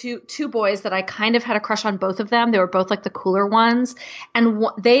between the two boys that I kind of had a crush on, both of them. They were both like the cooler ones. And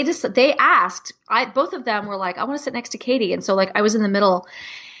they asked, both of them were like, I want to sit next to Katie. And so like I was in the middle.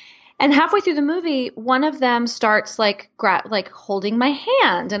 And halfway through the movie, one of them starts like holding my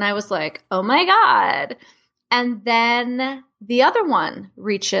hand. And I was like, oh my God. And then the other one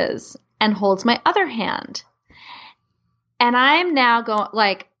reaches and holds my other hand. And I'm now going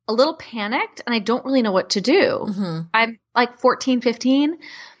like a little panicked and I don't really know what to do. I'm like 14, 15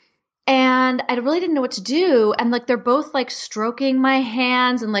 and I really didn't know what to do. And like, they're both like stroking my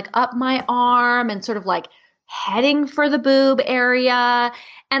hands and like up my arm and sort of like heading for the boob area.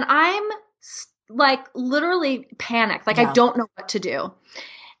 And I'm like literally panicked. Like I don't know what to do.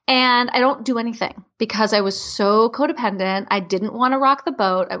 And I don't do anything because I was so codependent. I didn't want to rock the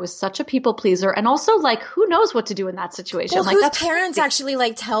boat. I was such a people pleaser. And also, like, who knows what to do in that situation? Well, like, whose parents actually,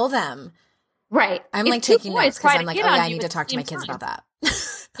 like, tell them? Right. I'm, like, taking notes because I'm like, oh, yeah, I need to talk to my kids about that.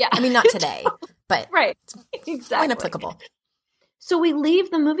 Yeah. I mean, not today, but right. Exactly. inapplicable. So we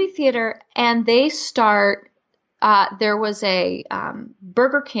leave the movie theater and they start there was a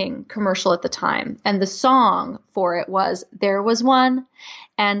Burger King commercial at the time, and the song for it was "There Was One,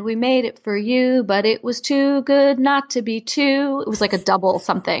 and we made it for you, but it was too good not to be two." It was like a double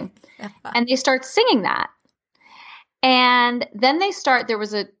something. And they start singing that. And then there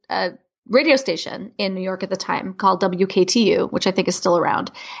was a radio station in New York at the time called WKTU, which I think is still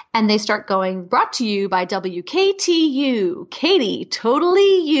around. And they start going, "Brought to you by WKTU, Katie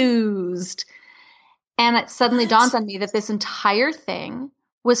Totally Used." And it suddenly dawns on me that this entire thing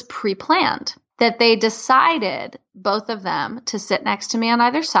was pre-planned, that they decided, both of them, to sit next to me on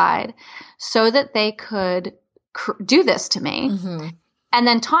either side so that they could do this to me, and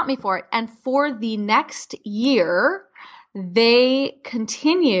then taught me for it. And for the next year, they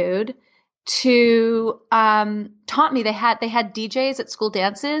continued to taught me. They had DJs at school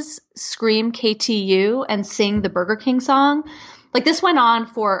dances scream KTU and sing the Burger King song. Like, this went on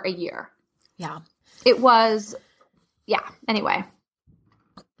for a year. Yeah. It was, anyway.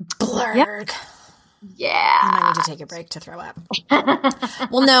 Blurg. Yep. Yeah. I might need to take a break to throw up.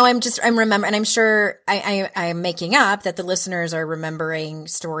 Well, no, I'm remembering, and I'm sure I'm making up that the listeners are remembering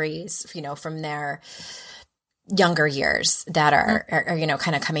stories, from their younger years that are, you know,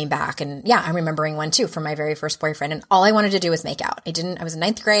 kind of coming back. And yeah, I'm remembering one too from my very first boyfriend. And all I wanted to do was make out. I was in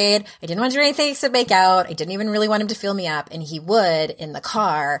ninth grade. I didn't want to do anything except make out. I didn't even really want him to feel me up. And he would in the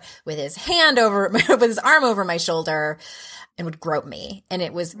car with his hand with his arm over my shoulder and would grope me. And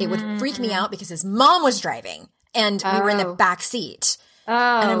it would freak me out because his mom was driving and we were in the back seat. Oh,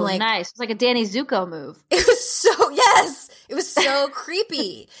 and I'm like, nice. It's like a Danny Zuko move. It was so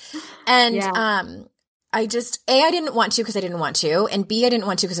creepy. And, I didn't want to because I didn't want to. And B, I didn't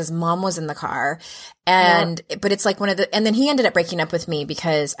want to because his mom was in the car. And, but it's like and then he ended up breaking up with me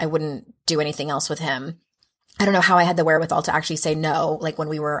because I wouldn't do anything else with him. I don't know how I had the wherewithal to actually say no, like when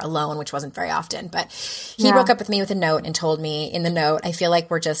we were alone, which wasn't very often. But he broke up with me with a note and told me in the note, I feel like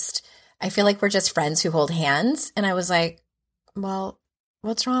we're just friends who hold hands. And I was like, well,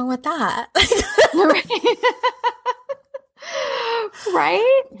 what's wrong with that?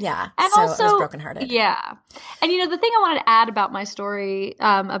 Right? Yeah. And so also, I was brokenhearted. Yeah. And, you know, the thing I wanted to add about my story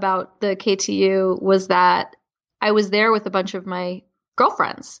about the KTU was that I was there with a bunch of my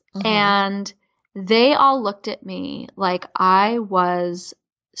girlfriends and they all looked at me like I was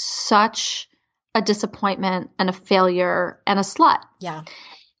such a disappointment and a failure and a slut. Yeah.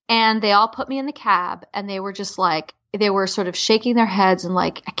 And they all put me in the cab and they were just like, they were sort of shaking their heads and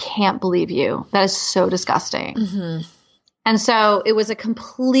like, I can't believe you. That is so disgusting. Mm-hmm. And so it was a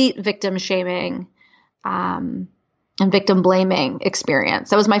complete victim shaming and victim blaming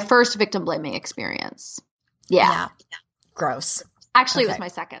experience. That was my first victim blaming experience. Yeah. Gross. Actually, it was my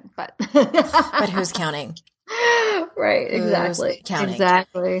second, but but who's counting? Right. Exactly. Who's counting?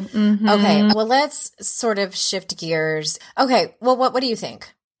 Exactly. Mm-hmm. Okay. Well, let's sort of shift gears. Okay. Well, what do you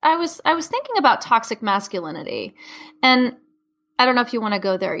think? I was thinking about toxic masculinity, and I don't know if you want to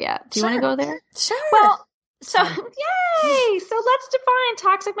go there yet. Do you want to go there? Sure. Well, so yay! So let's define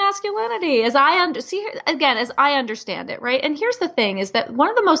toxic masculinity as I understand it, right? And here's the thing: is that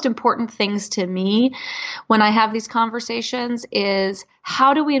one of the most important things to me when I have these conversations is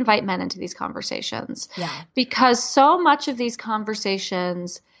how do we invite men into these conversations? Yeah. Because so much of these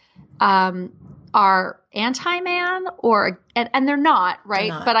conversations are anti-man and they're not, right?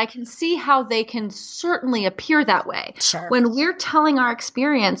 They're not. But I can see how they can certainly appear that way. Sure. When we're telling our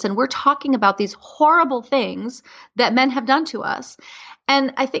experience and we're talking about these horrible things that men have done to us.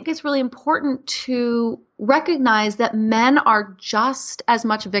 And I think it's really important to recognize that men are just as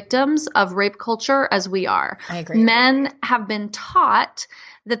much victims of rape culture as we are. I agree. Men have been taught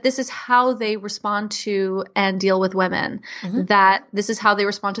that this is how they respond to and deal with women, that this is how they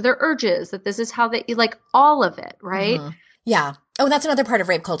respond to their urges, that this is how they, like all of it, right? Yeah. Oh, that's another part of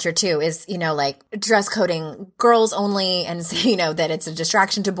rape culture too, is, you know, like dress coding girls only and, you know, that it's a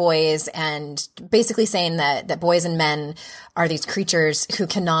distraction to boys and basically saying that boys and men are these creatures who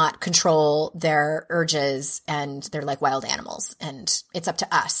cannot control their urges and they're like wild animals and it's up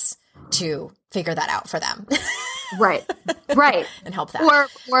to us to figure that out for them. Right. And help them.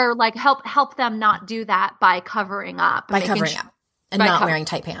 Or like help them not do that by covering up. By covering up. And not wearing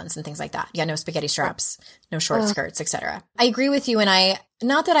tight pants and things like that. Yeah, no spaghetti straps, no short skirts, etc. I agree with you, and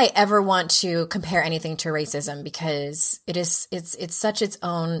not that I ever want to compare anything to racism because it's such its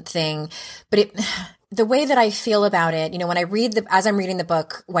own thing, but the way that I feel about it, you know, when I as I'm reading the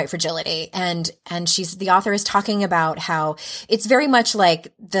book White Fragility, and the author is talking about how it's very much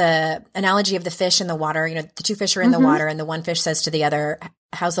like the analogy of the fish in the water. You know, the two fish are in the water, and the one fish says to the other,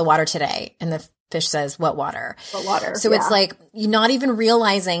 "How's the water today?" And the fish says, "What water?" What water? So it's like you're not even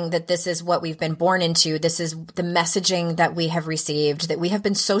realizing that this is what we've been born into. This is the messaging that we have received, that we have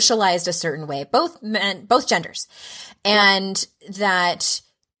been socialized a certain way, both men, both genders, and that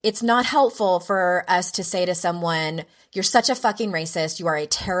it's not helpful for us to say to someone, "You're such a fucking racist. You are a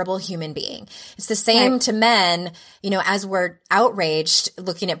terrible human being." It's the same to men, you know, as we're outraged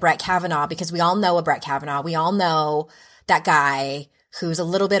looking at Brett Kavanaugh, because we all know a Brett Kavanaugh. We all know that guy who's a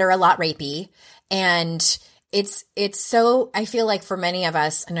little bit or a lot rapey. And it's so, I feel like for many of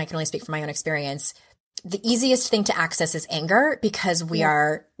us, and I can only speak from my own experience, the easiest thing to access is anger because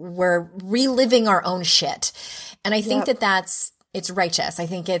we're reliving our own shit. And I think it's righteous. I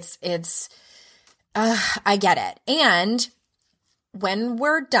think I get it. And when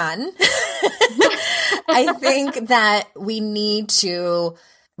we're done, I think that we need to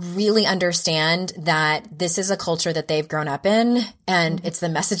really understand that this is a culture that they've grown up in and it's the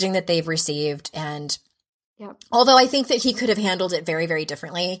messaging that they've received. And although I think that he could have handled it very, very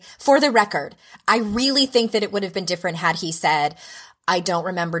differently, for the record, I really think that it would have been different had he said, "I don't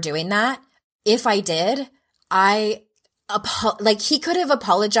remember doing that. If I did, he could have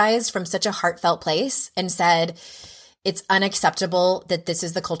apologized from such a heartfelt place and said, it's unacceptable that this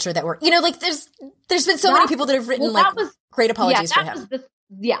is the culture that we're, like there's been so many people that have written great apologies for him.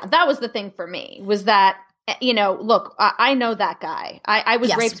 That was the thing for me, was that, look, I know that guy. I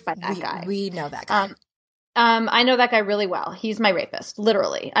was raped by that guy. We know that guy. I know that guy really well. He's my rapist,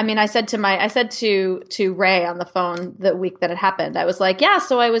 literally. I mean, I said to Ray on the phone the week that it happened, I was like, yeah,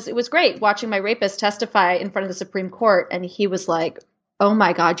 so it was great watching my rapist testify in front of the Supreme Court. And he was like, oh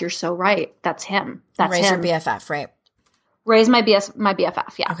my God, you're so right. That's him. That's Ray's him. your BFF, right? Ray's my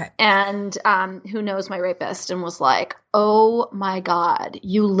BFF, yeah. Okay. And who knows my rapist, and was like, oh my God,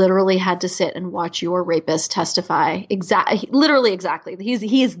 you literally had to sit and watch your rapist testify. Literally exactly.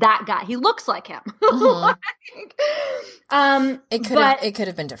 He is that guy. He looks like him. Mm-hmm. It could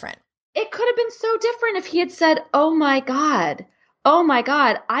have been different. It could have been so different if he had said, oh my God,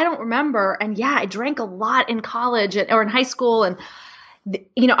 I don't remember. And yeah, I drank a lot in college or in high school, and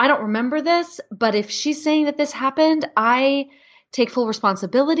I don't remember this, but if she's saying that this happened, I take full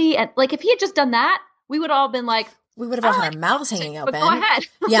responsibility. And like, if he had just done that, we would all been like, we would have all had our mouths hanging open. Go ahead.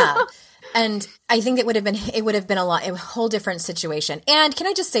 Yeah. And I think it would have been a whole different situation. And can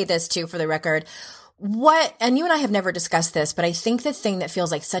I just say this too, for the record, and you and I have never discussed this, but I think the thing that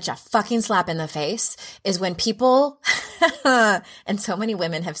feels like such a fucking slap in the face is when people, and so many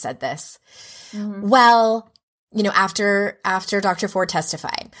women have said this, well, after Dr. Ford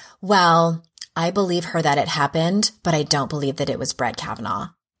testified, well, I believe her that it happened, but I don't believe that it was Brett Kavanaugh.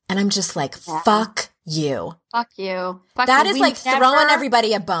 And I'm just like, fuck you. Fuck you. That is like throwing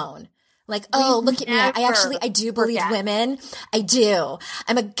everybody a bone. Like, oh, look at me. I do believe women. I do.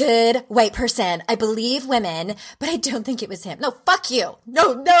 I'm a good white person. I believe women, but I don't think it was him. No, fuck you.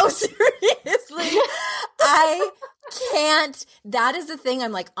 No, seriously. I can't. That is the thing.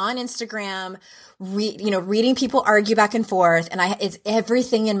 I'm like on Instagram, reading people argue back and forth, and it's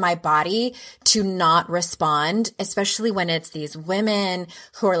everything in my body to not respond, especially when it's these women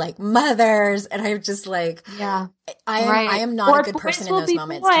who are like mothers, and I'm just like, yeah, I am not a good person in those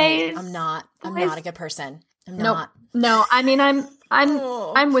moments. I'm not a good person. I'm not. No, I mean, I'm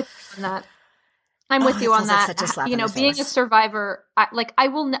with you on that. I'm with you on that. Such a slap in the face. Being a survivor, I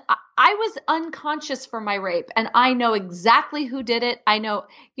was unconscious for my rape, and I know exactly who did it. I know,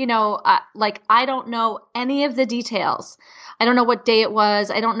 I don't know any of the details. I don't know what day it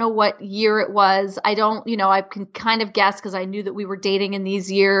was. I don't know what year it was. I don't, I can kind of guess because I knew that we were dating in these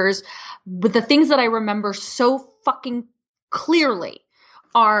years. But the things that I remember so fucking clearly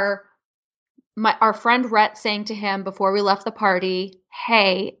are our friend Rhett saying to him before we left the party,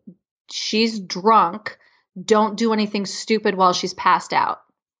 hey, she's drunk. Don't do anything stupid while she's passed out.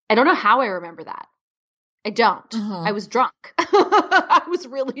 I don't know how I remember that. I don't. Mm-hmm. I was drunk. I was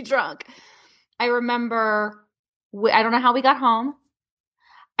really drunk. I remember, I don't know how we got home.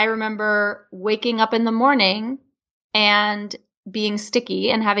 I remember waking up in the morning and being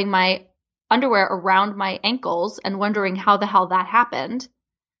sticky and having my underwear around my ankles and wondering how the hell that happened.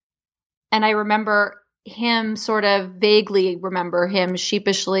 And I remember him vaguely remember him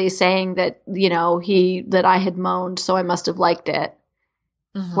sheepishly saying that, that I had moaned, so I must have liked it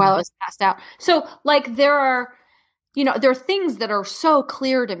while I was passed out. So like there are things that are so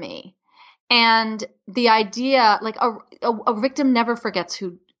clear to me. And the idea, like a victim never forgets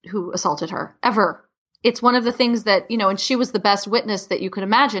who assaulted her, ever. It's one of the things that, and she was the best witness that you could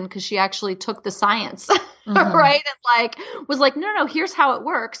imagine because she actually took the science, right? And was like, no, here's how it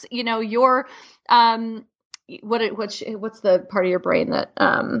works. You're, what's the part of your brain that,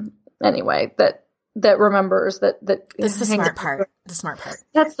 that remembers that That's the smart part. The smart part.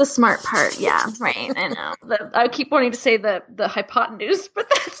 That's the smart part. Yeah. Right. I know. I keep wanting to say the hypotenuse, but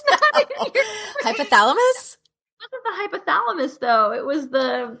that's not in your Hypothalamus? It wasn't the hypothalamus though. It was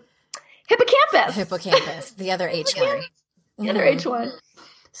the hippocampus, the other H one. The other H one.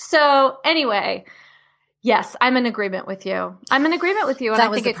 So anyway, yes, I'm in agreement with you. And I think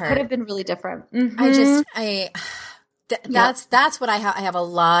it could have been really different. Mm-hmm. That's what I have a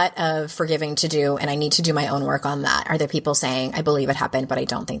lot of forgiving to do, and I need to do my own work on that. Are there people saying, I believe it happened, but I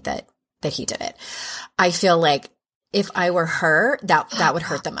don't think that he did it? I feel like if I were her, that would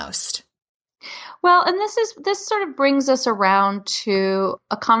hurt the most. Well, and this sort of brings us around to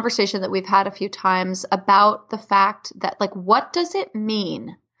a conversation that we've had a few times about the fact that, like, what does it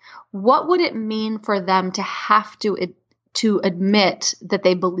mean? What would it mean for them to have to admit that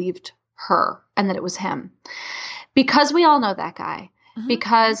they believed her and that it was him? Because we all know that guy. Mm-hmm.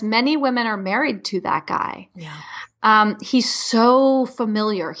 Because many women are married to that guy. Yeah. He's so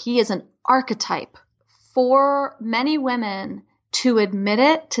familiar. He is an archetype for many women. To admit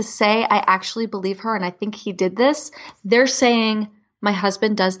it, to say, I actually believe her and I think he did this, they're saying, my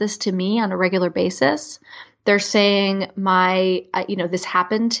husband does this to me on a regular basis. They're saying this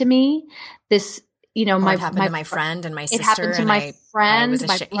happened to me. This, it happened to my friend and my sister. It happened to my friend.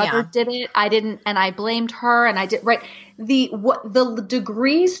 My brother did it. I didn't, and I blamed her, and I did, right. The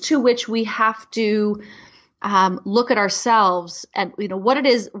degrees to which we have to look at ourselves and, what it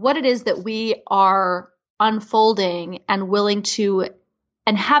is that we are unfolding and willing to,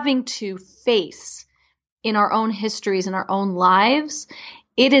 and having to face in our own histories and our own lives.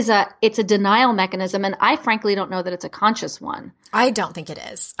 It's a denial mechanism. And I frankly don't know that it's a conscious one. I don't think it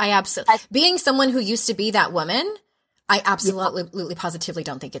is. Being someone who used to be that woman, I absolutely, positively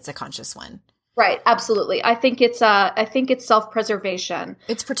don't think it's a conscious one. Right. Absolutely. I think it's self-preservation.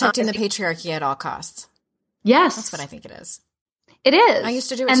 It's protecting the patriarchy at all costs. Yes. That's what I think it is. It is. I used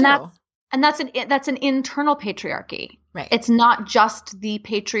to do it too. And that's an internal patriarchy. Right. It's not just the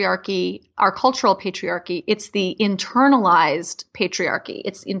patriarchy, our cultural patriarchy. It's the internalized patriarchy.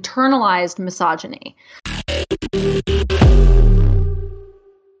 It's internalized misogyny.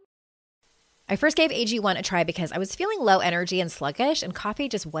 I first gave AG1 a try because I was feeling low energy and sluggish, and coffee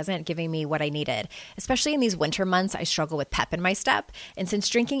just wasn't giving me what I needed. Especially in these winter months, I struggle with pep in my step. And since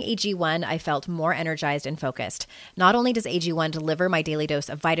drinking AG1, I felt more energized and focused. Not only does AG1 deliver my daily dose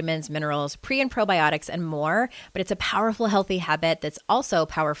of vitamins, minerals, pre and probiotics, and more, but it's a powerful, healthy habit that's also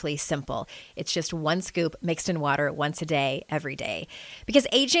powerfully simple. It's just one scoop mixed in water once a day, every day. Because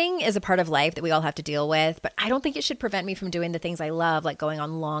aging is a part of life that we all have to deal with, but I don't think it should prevent me from doing the things I love, like going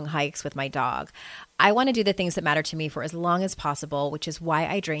on long hikes with my dog. I want to do the things that matter to me for as long as possible, which is why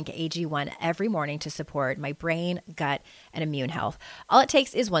I drink AG1 every morning to support my brain, gut, and immune health. All it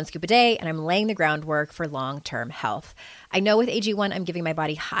takes is one scoop a day, and I'm laying the groundwork for long-term health. I know with AG1, I'm giving my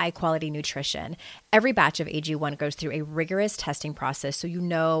body high-quality nutrition. Every batch of AG1 goes through a rigorous testing process, so you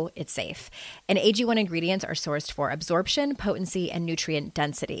know it's safe. And AG1 ingredients are sourced for absorption, potency, and nutrient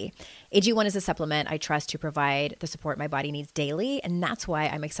density. AG1 is a supplement I trust to provide the support my body needs daily, and that's why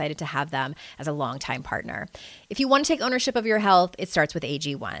I'm excited to have them as a longtime partner. If you want to take ownership of your health, it starts with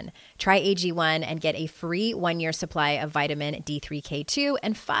AG1. Try AG1 and get a free 1-year supply of vitamin D3K2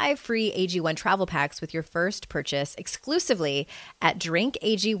 and 5 free AG1 travel packs with your first purchase exclusively at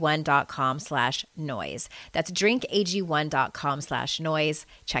drinkag1.com/noise. That's drinkag1.com/noise.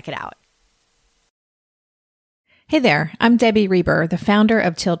 Check it out. Hey there, I'm Debbie Reber, the founder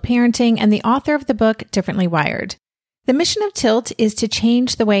of Tilt Parenting and the author of the book Differently Wired. The mission of Tilt is to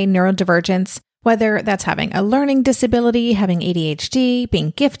change the way neurodivergence, whether that's having a learning disability, having ADHD,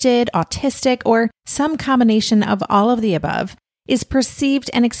 being gifted, autistic, or some combination of all of the above, is perceived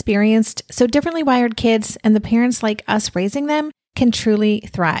and experienced so differently wired kids and the parents like us raising them can truly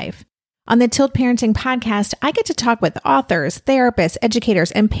thrive. On the Tilt Parenting podcast, I get to talk with authors, therapists,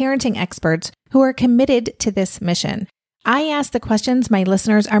 educators, and parenting experts who are committed to this mission. I ask the questions my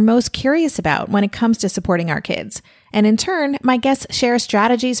listeners are most curious about when it comes to supporting our kids. And in turn, my guests share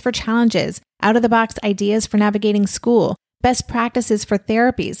strategies for challenges, out-of-the-box ideas for navigating school, best practices for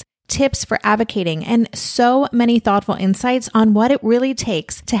therapies, tips for advocating, and so many thoughtful insights on what it really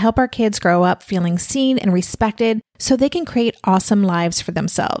takes to help our kids grow up feeling seen and respected so they can create awesome lives for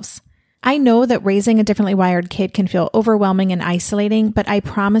themselves. I know that raising a differently wired kid can feel overwhelming and isolating, but I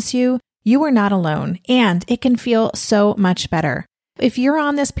promise you, you are not alone, and it can feel so much better. If you're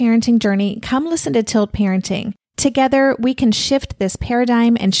on this parenting journey, come listen to Tilt Parenting. Together, we can shift this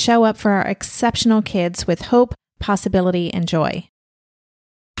paradigm and show up for our exceptional kids with hope, possibility, and joy.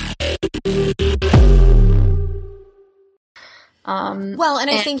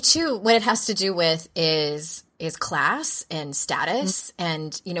 I think too, what it has to do with is class and status.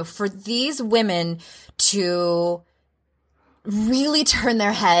 And, for these women to really turn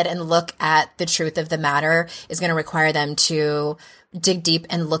their head and look at the truth of the matter is going to require them to dig deep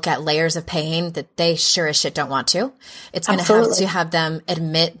and look at layers of pain that they sure as shit don't want to. It's going to have them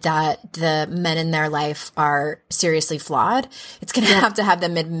admit that the men in their life are seriously flawed. It's going to have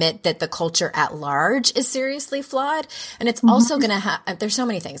them admit that the culture at large is seriously flawed. And it's also going to have, there's so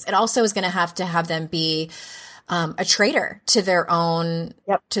many things. It also is going to have them be a traitor to their own,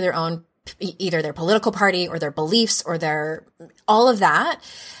 either their political party or their beliefs or all of that.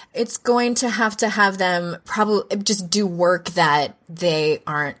 It's going to have them probably just do work that they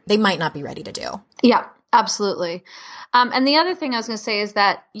might not be ready to do. Yeah, absolutely. And the other thing I was going to say is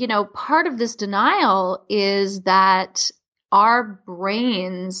that, part of this denial is that our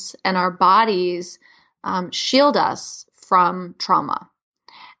brains and our bodies shield us from trauma.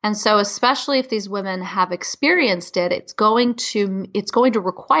 And so especially if these women have experienced it, it's going to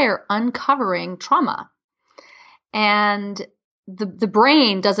require uncovering trauma. And the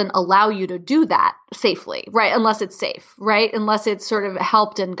brain doesn't allow you to do that safely, right? Unless it's safe, right? Unless it's sort of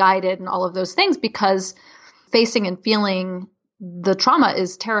helped and guided and all of those things, because facing and feeling the trauma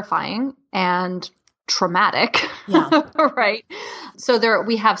is terrifying and traumatic, right? So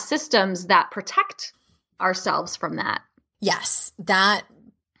we have systems that protect ourselves from that. Yes, that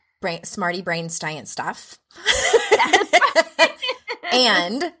smarty brain science stuff.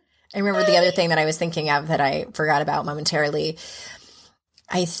 And I remember the other thing that I was thinking of that I forgot about momentarily.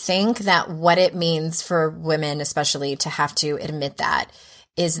 I think that what it means for women, especially, to have to admit that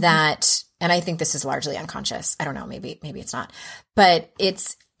is that, and I think this is largely unconscious. I don't know, maybe it's not, but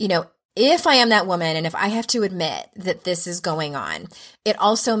it's, if I am that woman and if I have to admit that this is going on, it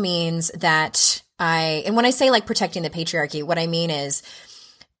also means that and when I say like protecting the patriarchy, what I mean is,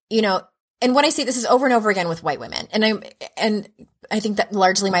 and what I see, this is over and over again with white women. And I think that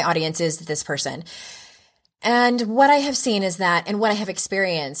largely my audience is this person. And what I have seen is that, and what I have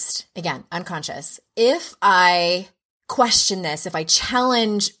experienced, again, unconscious, if I question this, if I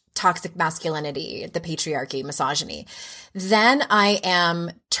challenge toxic masculinity, the patriarchy, misogyny, then I am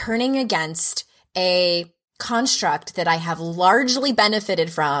turning against a construct that I have largely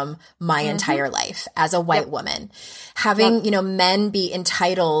benefited from my entire life as a white woman. Having, men be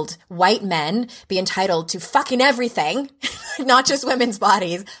entitled, white men be entitled to fucking everything, not just women's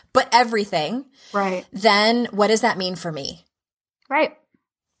bodies, but everything. Right. Then what does that mean for me? Right.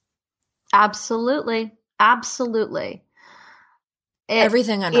 Absolutely. Absolutely.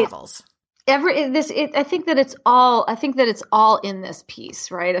 Everything unravels. I think that it's all in this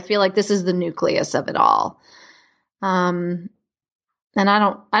piece, right? I feel like this is the nucleus of it all. And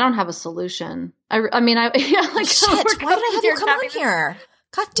I don't have a solution. Shit, why did I have you come on here?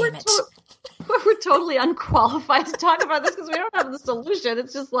 God damn it. We're totally unqualified to talk about this because we don't have the solution.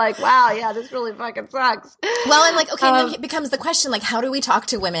 It's just like, wow, yeah, this really fucking sucks. Well, and like, okay, then it becomes the question, like, how do we talk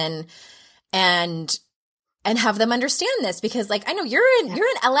to women and have them understand this? Because like, I know you're in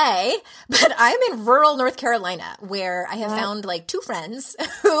LA, but I'm in rural North Carolina where I have found like two friends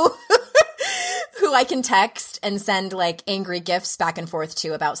who I can text and send like angry gifts back and forth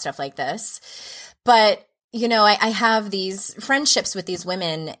to about stuff like this. But I have these friendships with these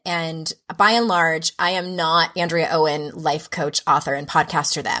women, and by and large, I am not Andrea Owen, life coach, author, and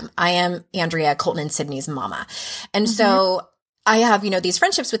podcaster them. I am Andrea, Colton and Sydney's mama. And so I have, these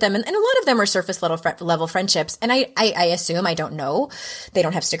friendships with them, and a lot of them are surface level friendships. And I assume, I don't know, they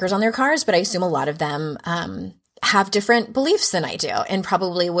don't have stickers on their cars, but I assume a lot of them have different beliefs than I do, and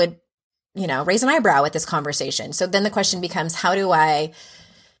probably would, raise an eyebrow at this conversation. So then the question becomes, how do I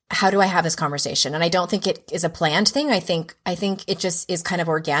have this conversation? And I don't think it is a planned thing. I think it just is kind of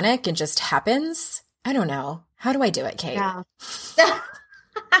organic and just happens. I don't know. How do I do it, Kate? Yeah.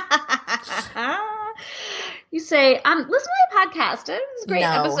 You say, listen to my podcast. It was a great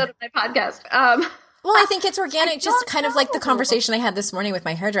episode of my podcast. Well, I think it's organic, just kind of like the conversation I had this morning with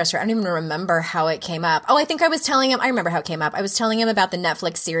my hairdresser. I don't even remember how it came up. Oh, I think I was telling him, I remember how it came up. I was telling him about the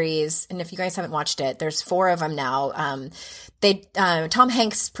Netflix series. And if you guys haven't watched it, there's 4 of them now. Tom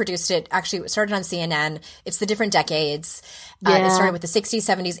Hanks produced it. Actually, it started on CNN. It's the different decades. It started with the 60s,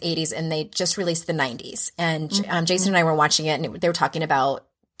 70s, 80s, and they just released the 90s. And Jason and I were watching it, and they were talking about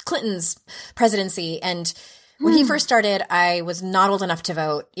Clinton's presidency. And when he first started, I was not old enough to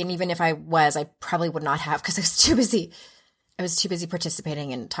vote. And even if I was, I probably would not have, because I was too busy. I was too busy participating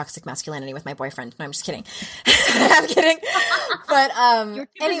in toxic masculinity with my boyfriend. No, I'm just kidding. I'm kidding. But you're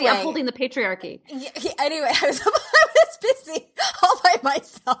too busy upholding the patriarchy. Anyway, I was busy all by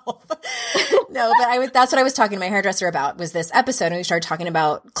myself. No, but that's what I was talking to my hairdresser about, was this episode, and we started talking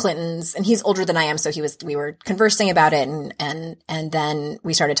about Clinton's, and he's older than I am, so we were conversing about it, and then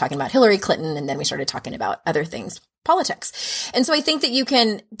we started talking about Hillary Clinton, and then we started talking about other things, politics. And so I think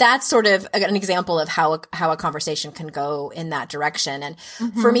that that's sort of an example of how a conversation can go in that direction. And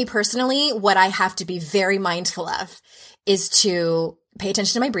for me personally, what I have to be very mindful of is to pay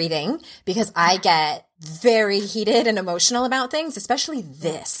attention to my breathing, because I get very heated and emotional about things, especially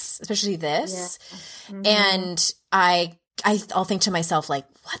this. Yeah. And I'll think to myself, like,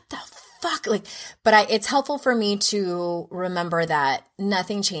 what the fuck? Like, but it's helpful for me to remember that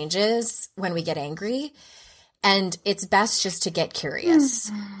nothing changes when we get angry. And it's best just to get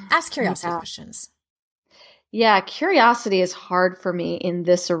curious. Ask curiosity questions. Yeah, curiosity is hard for me in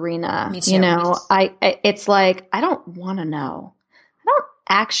this arena. Me too. It's like, I don't want to know. I don't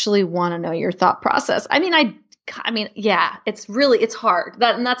actually want to know your thought process. I mean, yeah, it's hard.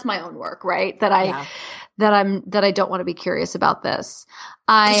 That's my own work, right? That I don't want to be curious about this.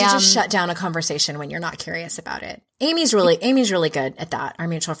 You just shut down a conversation when you're not curious about it. Amy's really good at that. Our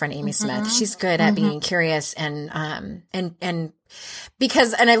mutual friend Amy Smith, she's good at being curious and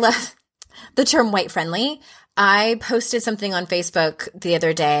because I love the term white friendly. I posted something on Facebook the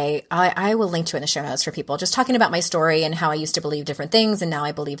other day. I will link to it in the show notes for people, just talking about my story and how I used to believe different things and now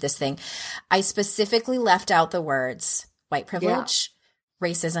I believe this thing. I specifically left out the words white privilege,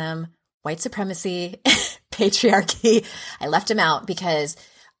 racism, white supremacy, patriarchy. I left them out because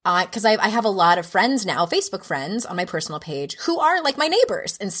I have a lot of friends now, Facebook friends on my personal page who are like my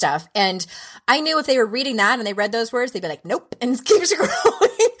neighbors and stuff. And I knew if they were reading that and they read those words, they'd be like, nope, and keep scrolling.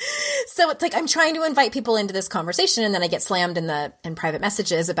 So it's like, I'm trying to invite people into this conversation. And then I get slammed in private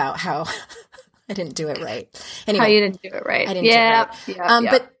messages about how I didn't do it right. Anyway, how you didn't do it right. I didn't do it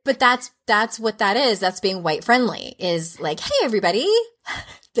right. But that's what that is. That's being white friendly, is like, hey, everybody,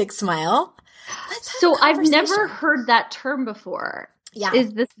 big smile. So I've never heard that term before. Yeah.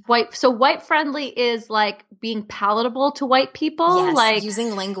 Is this white? So white friendly is like being palatable to white people? Yes, like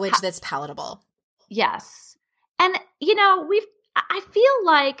using language that's palatable. Yes. And, I feel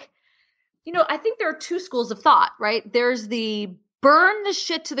like, I think there are two schools of thought, right? There's the burn the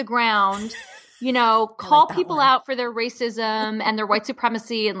shit to the ground, call people out for their racism and their white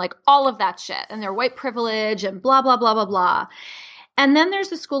supremacy and like all of that shit and their white privilege and blah, blah, blah, blah, blah. And then there's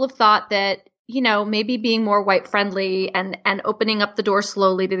the school of thought that, maybe being more white friendly and opening up the door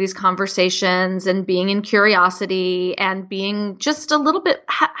slowly to these conversations and being in curiosity and being just a little bit,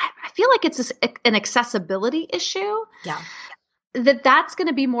 I feel like it's an accessibility issue. Yeah. That's going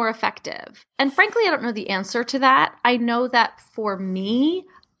to be more effective. And frankly, I don't know the answer to that. I know that for me,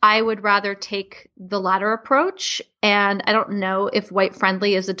 I would rather take the latter approach. And I don't know if white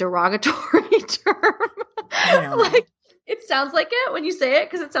friendly is a derogatory term. I don't know. It sounds like it when you say it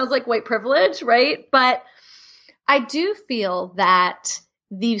because it sounds like white privilege, right? But I do feel that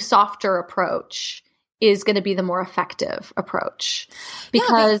the softer approach is going to be the more effective approach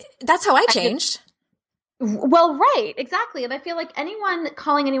because that's how I changed. Well, right, exactly. And I feel like anyone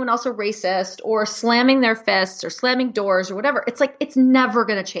calling anyone else a racist or slamming their fists or slamming doors or whatever, it's like, it's never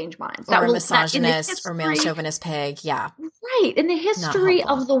going to change minds. Or a misogynist or male chauvinist pig. Yeah. Right. In the history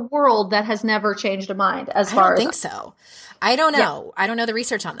of the world, that has never changed a mind as far as. I don't think so. I don't know. Yeah. I don't know the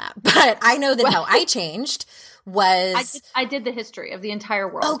research on that, but I know that how I changed was. I did the history of the entire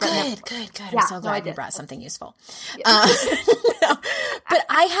world. Oh, good. I'm so glad you brought something useful. Yeah. But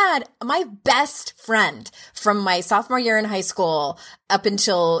I had my best friend from my sophomore year in high school up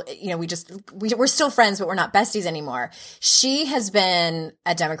until, we're still friends, but we're not besties anymore. She has been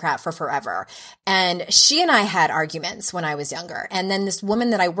a Democrat for forever. And she and I had arguments when I was younger. And then this woman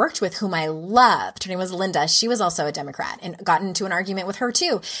that I worked with, whom I loved, her name was Linda. She was also a Democrat and got into an argument with her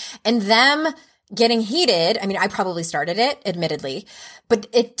too. And them getting heated. I mean, I probably started it, admittedly, but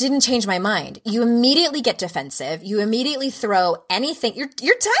it didn't change my mind. You immediately get defensive. You immediately throw anything. You're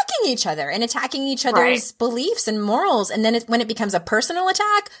attacking each other and attacking each other's beliefs and morals. And then when it becomes a personal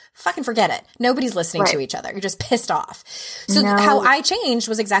attack, fucking forget it. Nobody's listening to each other. You're just pissed off. So how I changed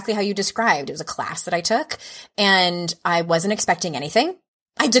was exactly how you described. It was a class that I took and I wasn't expecting anything.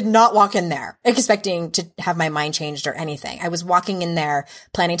 I did not walk in there expecting to have my mind changed or anything. I was walking in there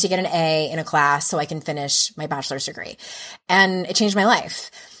planning to get an A in a class so I can finish my bachelor's degree. And it changed my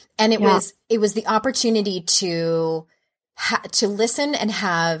life. And it was the opportunity to listen and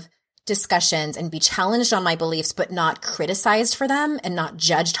have discussions and be challenged on my beliefs, but not criticized for them and not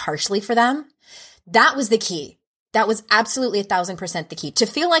judged harshly for them. That was the key. That was absolutely 1,000% the key, to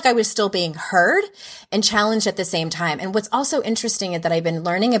feel like I was still being heard and challenged at the same time. And what's also interesting is that I've been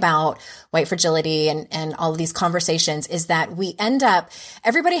learning about white fragility and all of these conversations is that we end up,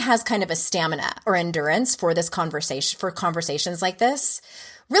 everybody has kind of a stamina or endurance for this conversation, for conversations like this.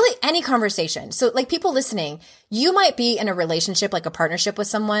 Really any conversation. So like people listening, you might be in a relationship, like a partnership with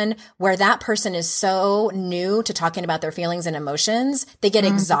someone where that person is so new to talking about their feelings and emotions, they get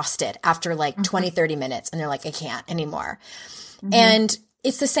exhausted after like 20, 30 minutes and they're like, I can't anymore. And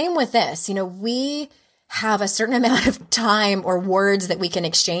it's the same with this. We have a certain amount of time or words that we can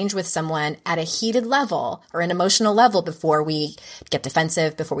exchange with someone at a heated level or an emotional level before we get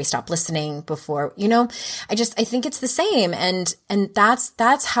defensive, before we stop listening, before, I think it's the same. And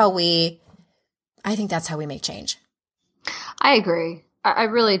that's how I think that's how we make change. I agree. I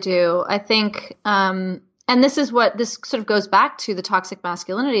really do. I think, and this sort of goes back to the toxic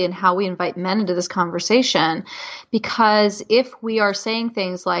masculinity and how we invite men into this conversation, because if we are saying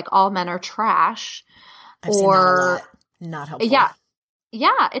things like all men are trash, I've seen that a lot. Not helpful.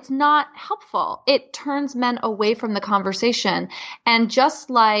 Yeah, it's not helpful. It turns men away from the conversation. And just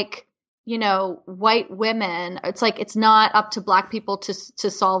like white women, it's like, it's not up to Black people to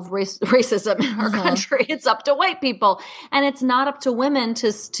solve racism in our country. It's up to white people. And it's not up to women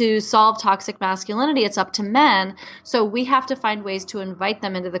to solve toxic masculinity. It's up to men. So we have to find ways to invite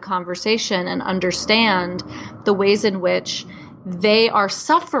them into the conversation and understand the ways in which they are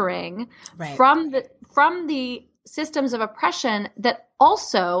suffering from the systems of oppression that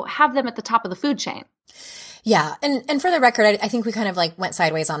also have them at the top of the food chain. Yeah. And for the record, I think we kind of like went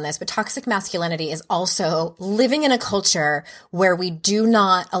sideways on this, but toxic masculinity is also living in a culture where we do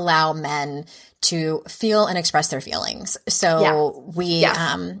not allow men to feel and express their feelings. So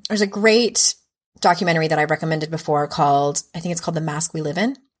there's a great documentary that I recommended before called, I think it's called The Mask We Live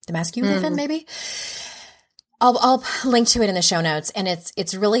In. The Mask You Live In, maybe. I'll link to it in the show notes. And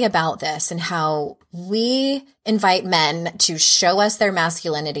it's really about this and how we invite men to show us their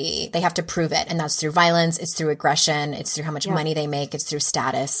masculinity. They have to prove it. And that's through violence. It's through aggression. It's through how much money they make. It's through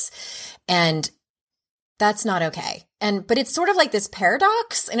status. And that's not okay. But it's sort of like this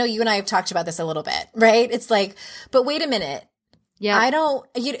paradox. I know you and I have talked about this a little bit, right? It's like, but wait a minute. Yeah.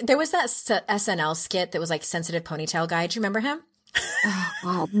 There was that SNL skit that was like Sensitive Ponytail Guy. Do you remember him? Oh,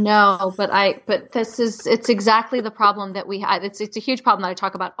 God, no, but it's exactly the problem that we had. It's a huge problem that I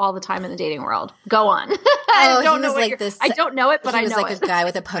talk about all the time in the dating world. Go on. I don't know it, but I know it. He was like a guy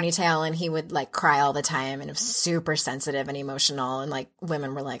with a ponytail and he would like cry all the time and it was super sensitive and emotional. And like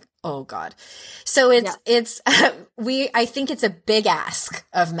women were like, oh God. So I think it's a big ask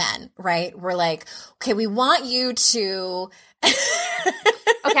of men, right? We're like, okay, we want you to.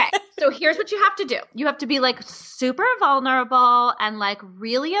 Okay. So here's what you have to do. You have to be like super vulnerable and like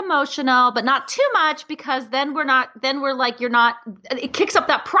really emotional, but not too much because it kicks up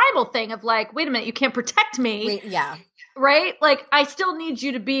that primal thing of like, wait a minute, you can't protect me. Right? Like I still need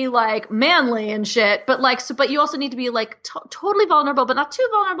you to be like manly and shit, but like, but you also need to be like totally vulnerable, but not too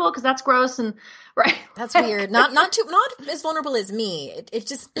vulnerable because that's gross and right. That's weird. Not as vulnerable as me. It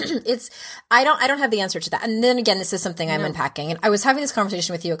just, I don't have the answer to that. And then again, this is something I'm unpacking. And I was having this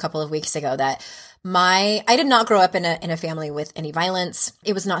conversation with you a couple of weeks ago that I did not grow up in a family with any violence.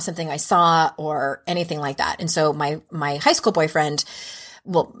 It was not something I saw or anything like that. And so my high school boyfriend,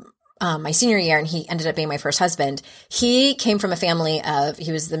 my senior year, and he ended up being my first husband. He came from a family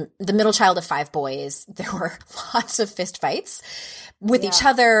he was the middle child of 5 boys. There were lots of fist fights with each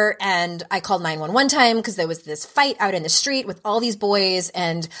other. And I called 911 one time because there was this fight out in the street with all these boys.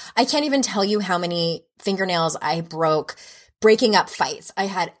 And I can't even tell you how many fingernails I broke breaking up fights. I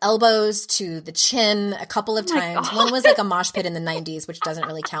had elbows to the chin a couple of times. God. One was like a mosh pit in the 90s, which doesn't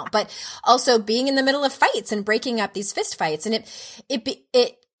really count, but also being in the middle of fights and breaking up these fist fights. And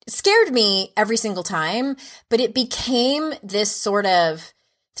it scared me every single time, but it became this sort of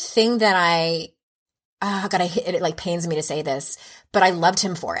thing that it like pains me to say this, but I loved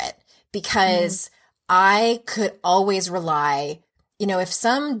him for it because I could always rely, if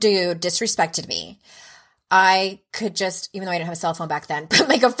some dude disrespected me, I could just, even though I didn't have a cell phone back then, but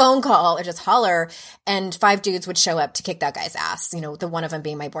make a phone call or just holler and 5 dudes would show up to kick that guy's ass, the one of them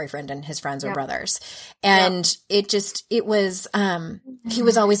being my boyfriend and his friends or brothers. And he was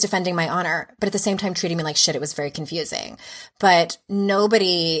always defending my honor, but at the same time treating me like shit. It was very confusing, but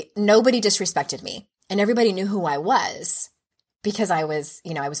nobody disrespected me and everybody knew who I was because I was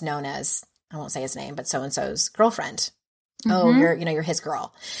known as, I won't say his name, but so-and-so's girlfriend. Oh, you're his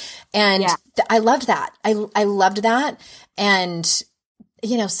girl. And I loved that. I loved that. And,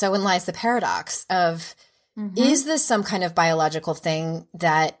 so in lies the paradox of, is this some kind of biological thing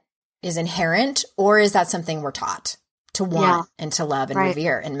that is inherent, or is that something we're taught to want and to love and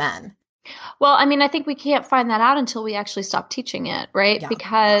revere in men? Well, I mean, I think we can't find that out until we actually stop teaching it, right? Yeah.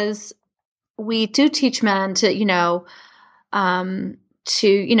 Because we do teach men to,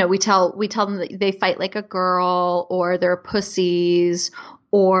 we tell them that they fight like a girl or they're pussies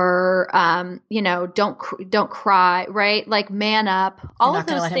or, don't cry, right? Like man up. I'm not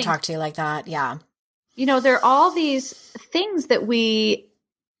going to let him talk to you like that. Yeah. There are all these things that we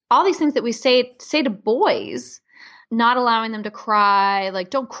say to boys, not allowing them to cry, like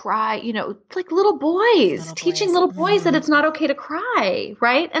don't cry, like little boys, teaching little boys that it's not okay to cry.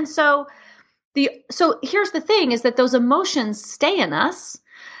 Right. And so here's the thing is that those emotions stay in us.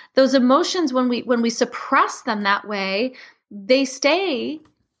 Those emotions, when we suppress them that way, they stay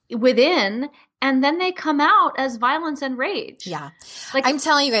within and then they come out as violence and rage. Yeah. Like I'm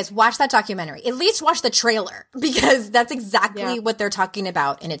telling you guys, watch that documentary. At least watch the trailer because that's exactly what they're talking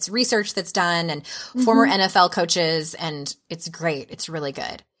about. And it's research that's done and former NFL coaches and it's great. It's really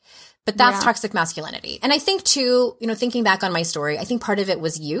good. But that's toxic masculinity. And I think too, thinking back on my story, I think part of it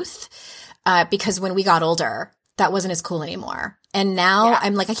was youth. Because when we got older, that wasn't as cool anymore. And now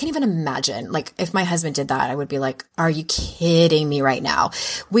I'm like, I can't even imagine. Like, if my husband did that, I would be like, are you kidding me right now?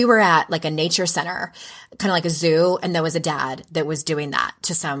 We were at like a nature center, kind of like a zoo. And there was a dad that was doing that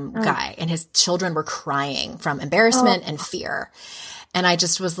to some guy, and his children were crying from embarrassment and fear. And I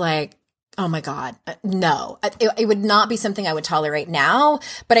just was like, oh my God, no, it would not be something I would tolerate now.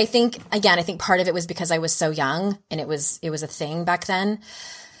 But I think part of it was because I was so young and it was a thing back then.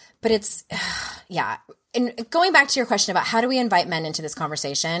 But it's, yeah. And going back to your question about how do we invite men into this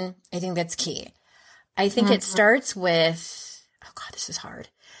conversation, I think that's key. I think it starts with, oh God, this is hard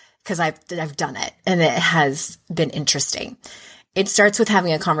because I've done it and it has been interesting. It starts with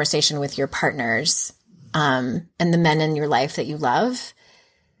having a conversation with your partners and the men in your life that you love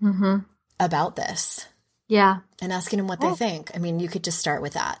about this. Yeah. And asking them what they think. I mean, you could just start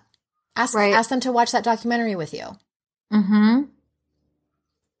with that. Ask them to watch that documentary with you. Mm-hmm.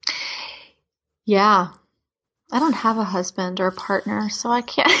 Yeah. I don't have a husband or a partner, so I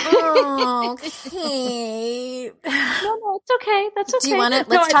can't. Oh, Kate. No, it's okay. That's okay. Do you want to,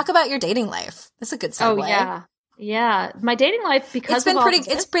 let's talk about your dating life. That's a good segue. Oh, yeah. Yeah. My dating life, because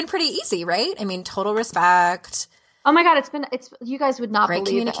it's been pretty easy, right? I mean, total respect. Oh my God. You guys would not great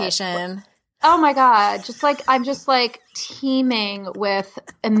believe communication. It. Oh my God. I'm just teaming with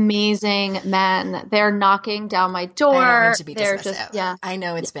amazing men. They're knocking down my door. I don't mean to be They're dismissive. I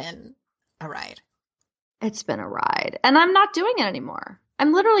know it's been a ride. It's been a ride. And I'm not doing it anymore.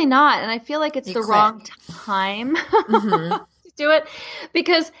 I'm literally not. And I feel like it's wrong time to do it.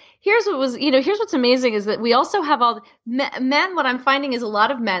 Because here's what's amazing is that we also have all men. What I'm finding is a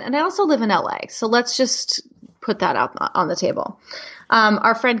lot of men. And I also live in LA. So let's just put that out on the table.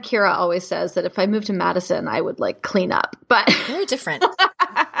 Our friend Kira always says that if I moved to Madison, I would clean up. But very different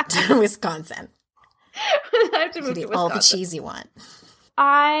to Wisconsin. I have to move to Wisconsin. All the cheese you want.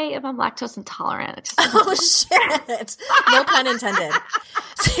 I am lactose intolerant. Oh, shit. No pun intended.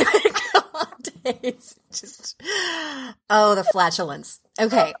 So you're going to go on days. The flatulence.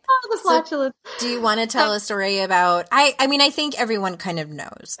 Okay. Oh, the flatulence. So do you want to tell a story about, I mean, I think everyone kind of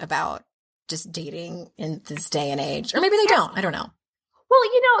knows about just dating in this day and age. Or maybe they don't. I don't know. Well,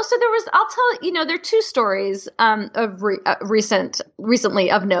 so I'll tell, there are two stories of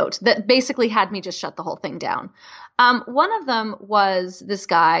recently of note that basically had me just shut the whole thing down. One of them was this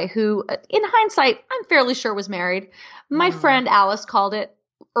guy who, in hindsight, I'm fairly sure was married. My friend Alice called it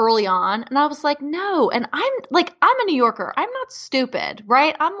early on, and I was like, no. And I'm a New Yorker. I'm not stupid,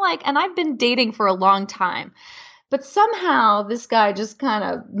 right? And I've been dating for a long time. But somehow this guy just kind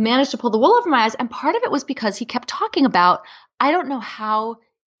of managed to pull the wool over my eyes. And part of it was because he kept talking about, I don't know how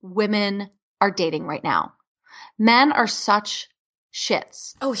women are dating right now. Men are such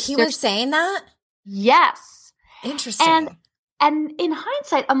shits. Oh, he was saying that? Yes. Interesting. And in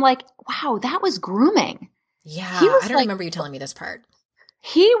hindsight, I'm like, wow, that was grooming. Yeah. I don't remember you telling me this part.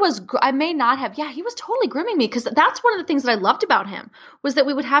 He was, I may not have. Yeah, he was totally grooming me because that's one of the things that I loved about him was that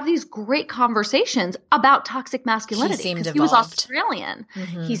we would have these great conversations about toxic masculinity. He seemed evolved. He was Australian.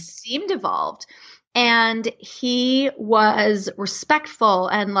 Mm-hmm. He seemed evolved. And he was respectful.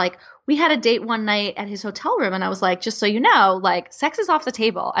 And we had a date one night at his hotel room. And I was like, just so you know, sex is off the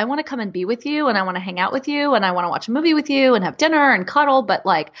table. I want to come and be with you. And I want to hang out with you. And I want to watch a movie with you and have dinner and cuddle. But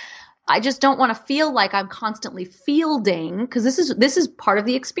I just don't want to feel like I'm constantly fielding, because this is part of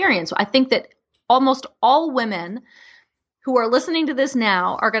the experience. I think that almost all women who are listening to this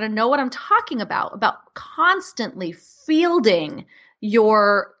now are going to know what I'm talking about constantly fielding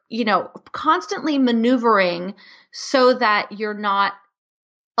your, constantly maneuvering so that you're not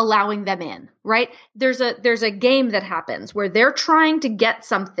allowing them in, right? There's a game that happens where they're trying to get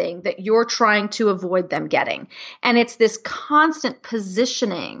something that you're trying to avoid them getting. And it's this constant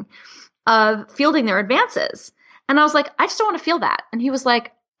positioning of fielding their advances. And I was like, I just don't want to feel that. And he was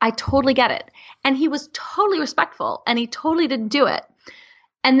like, I totally get it. And he was totally respectful and he totally didn't do it.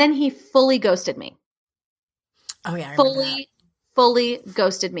 And then he fully ghosted me. Oh yeah. I remember that. Fully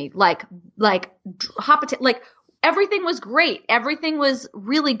ghosted me. Everything was great. Everything was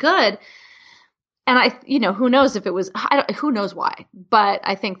really good. And who knows if it was, who knows why, but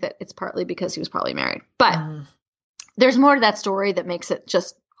I think that it's partly because he was probably married, but there's more to that story that makes it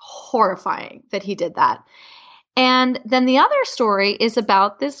just horrifying that he did that. And then the other story is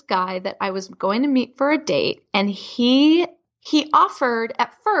about this guy that I was going to meet for a date, and he offered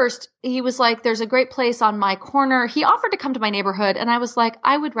at first, he was like, there's a great place on my corner. He offered to come to my neighborhood. And I was like,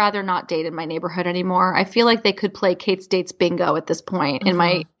 I would rather not date in my neighborhood anymore. I feel like they could play Kate's Dates bingo at this point in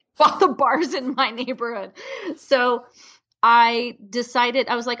the bars in my neighborhood. So I decided,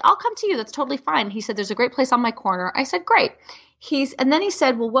 I was like, I'll come to you. That's totally fine. He said, there's a great place on my corner. I said, great. And then he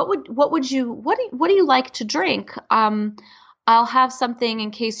said, well, what do you like to drink? I'll have something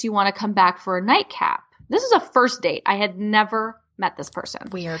in case you want to come back for a nightcap. This is a first date. I had never met this person.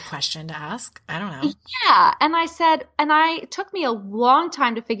 Weird question to ask. I don't know. Yeah. And I said, it took me a long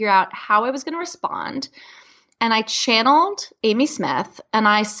time to figure out how I was going to respond. And I channeled Amy Smith and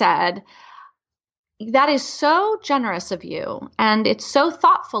I said, that is so generous of you. And it's so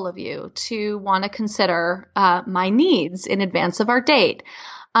thoughtful of you to want to consider my needs in advance of our date.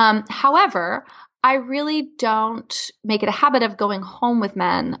 However, I really don't make it a habit of going home with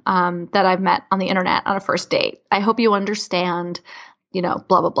men that I've met on the internet on a first date. I hope you understand, blah,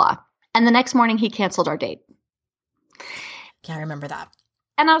 blah, blah. And the next morning he canceled our date. Yeah, I remember that.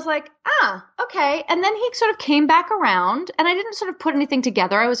 And I was like, okay. And then he sort of came back around and I didn't sort of put anything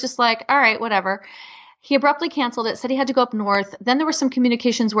together. I was just like, all right, whatever. He abruptly canceled it, said he had to go up north. Then there were some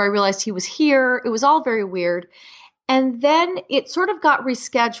communications where I realized he was here. It was all very weird. And then it sort of got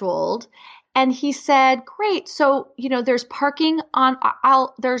rescheduled. And he said, great. So, there's there's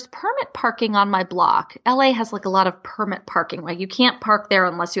permit parking on my block. LA has like a lot of permit parking, right? You can't park there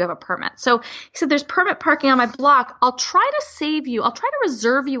unless you have a permit. So he said, there's permit parking on my block. I'll try to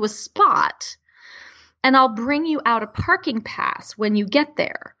reserve you a spot and I'll bring you out a parking pass when you get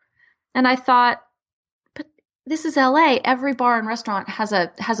there. And I thought, but this is LA. Every bar and restaurant has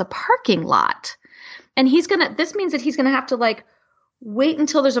a parking lot. And this means that he's going to have to like wait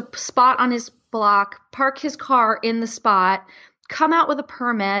until there's a spot on his block, park his car in the spot, come out with a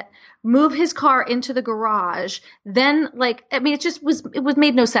permit, move his car into the garage. Then it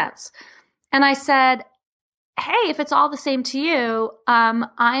made no sense. And I said, hey, if it's all the same to you, I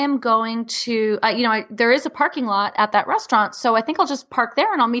am going to, there is a parking lot at that restaurant. So I think I'll just park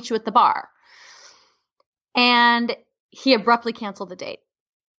there and I'll meet you at the bar. And he abruptly canceled the date.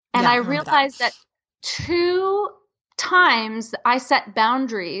 And I realized that 2 times I set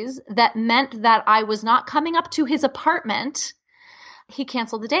boundaries that meant that I was not coming up to his apartment. He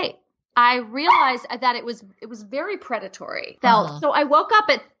canceled the date. I realized that it was very predatory. So I woke up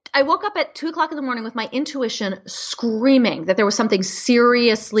at 2:00 in the morning with my intuition screaming that there was something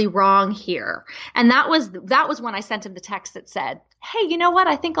seriously wrong here. And that was when I sent him the text that said, hey, you know what?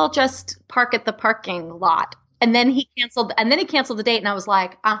 I think I'll just park at the parking lot. And then he canceled the date. And I was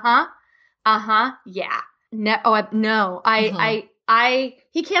like, yeah.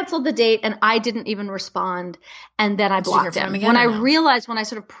 He canceled the date and I didn't even respond. And then I blocked him. When I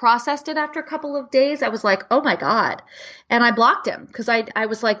sort of processed it after a couple of days, I was like, oh my God. And I blocked him because I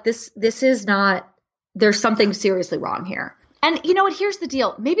was like, this is not, there's something seriously wrong here. And you know what? Here's the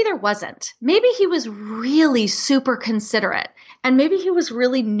deal. Maybe there wasn't. Maybe he was really super considerate and maybe he was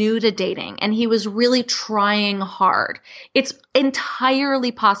really new to dating and he was really trying hard. It's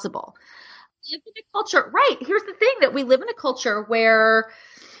entirely possible. Live in a culture, right? Here's the thing, that we live in a culture where,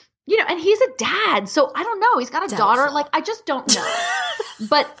 and he's a dad, so I don't know. He's got a daughter. Like, I just don't know.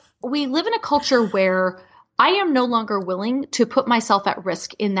 But we live in a culture where I am no longer willing to put myself at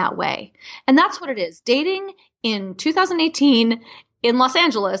risk in that way. And that's what it is. Dating in 2018 in Los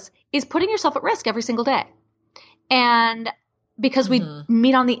Angeles is putting yourself at risk every single day. And because we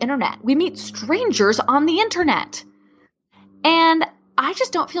meet on the internet, we meet strangers on the internet. And I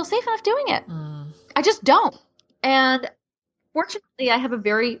just don't feel safe enough doing it. I just don't. And fortunately, I have a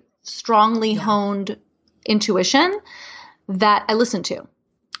very strongly honed intuition that I listen to,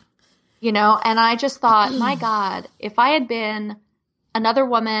 and I just thought, my God, if I had been another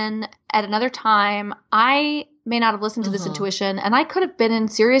woman at another time, I may not have listened to this intuition and I could have been in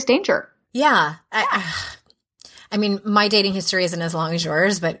serious danger. Yeah. I mean, my dating history isn't as long as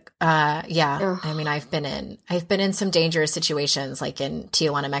yours, but I mean, I've been in some dangerous situations, like in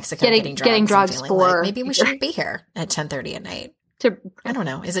Tijuana, Mexico, getting drugs for like, maybe we shouldn't be here at 10:30 at night. I don't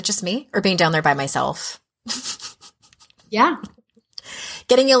know. Is it just me or being down there by myself? Yeah.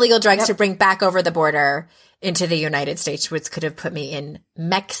 Getting illegal drugs to bring back over the border into the United States, which could have put me in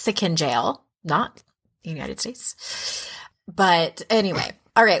Mexican jail, not the United States. But anyway.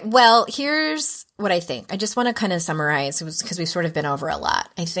 All right. Well, here's what I think. I just want to kind of summarize because we've sort of been over a lot.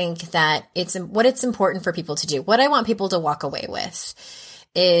 I think that it's important for people to do. What I want people to walk away with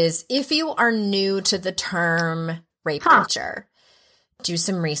is, if you are new to the term rape culture, do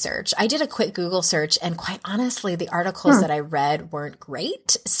some research. I did a quick Google search and quite honestly, the articles that I read weren't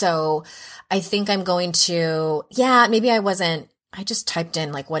great. So I think I'm going to, I just typed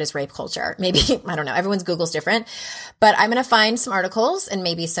in like, what is rape culture? Maybe, I don't know. Everyone's Google's different, but I'm going to find some articles and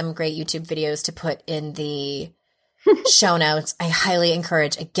maybe some great YouTube videos to put in the show notes. I highly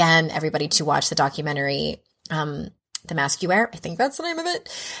encourage, again, everybody to watch the documentary, The Mask You Wear. I think that's the name of it.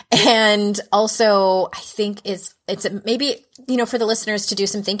 And also I think it's maybe, for the listeners to do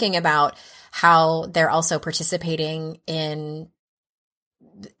some thinking about how they're also participating in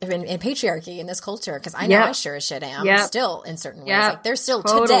patriarchy in this culture. Cause I know I sure as shit am still in certain ways. Like there's still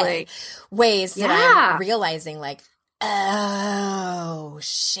today ways that I'm realizing like, oh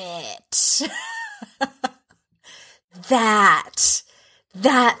shit,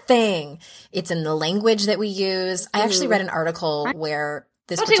 that thing. It's in the language that we use. I actually read an article where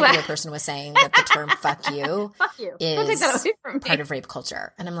this particular person was saying that the term fuck you is part of rape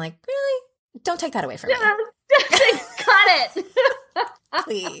culture. And I'm like, really? Don't take that away from me. Cut it.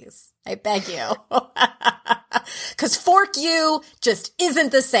 Please. I beg you. Because fork you just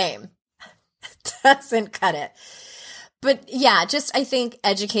isn't the same. Doesn't cut it. But yeah, just I think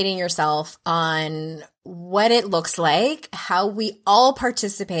educating yourself on what it looks like, how we all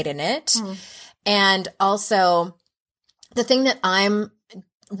participate in it. And also the thing that I'm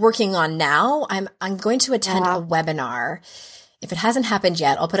working on now, I'm going to attend a webinar. If it hasn't happened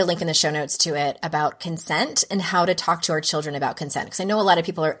yet, I'll put a link in the show notes to it about consent and how to talk to our children about consent. Because I know a lot of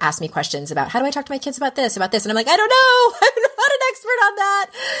people are asking me questions about how do I talk to my kids about this? And I'm like, I don't know. I'm not an expert on that.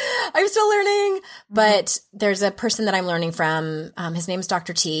 I'm still learning. But there's a person that I'm learning from. His name's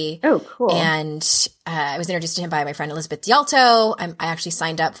Dr. T. Oh, cool. And I was introduced to him by my friend Elizabeth D'Alto. I actually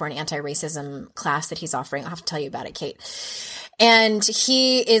signed up for an anti-racism class that he's offering. I'll have to tell you about it, Kate. And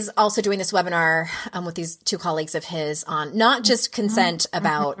he is also doing this webinar with these two colleagues of his on not just consent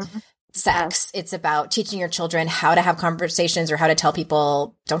about sex. It's about teaching your children how to have conversations or how to tell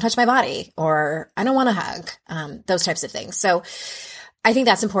people, don't touch my body, or I don't want to hug, those types of things. So I think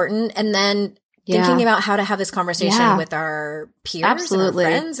that's important. And then thinking about how to have this conversation with our peers and our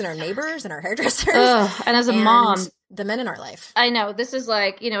friends and our neighbors and our hairdressers. And as a mom, the men in our life. I know this is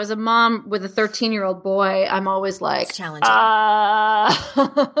like, as a mom with a 13-year-old boy, I'm always like, it's challenging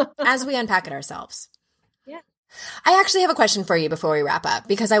as we unpack it ourselves. Yeah. I actually have a question for you before we wrap up,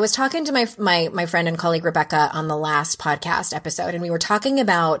 because I was talking to my friend and colleague Rebecca on the last podcast episode, and we were talking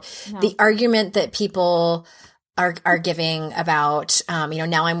about the argument that people are giving about,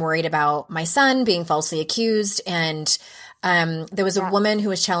 now I'm worried about my son being falsely accused. And there was a woman who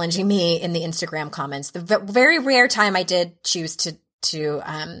was challenging me in the Instagram comments. The very rare time I did choose to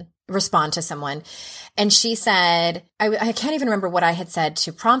respond to someone. And she said, I can't even remember what I had said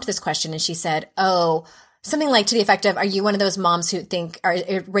to prompt this question. And she said, something like to the effect of, are you one of those moms who think are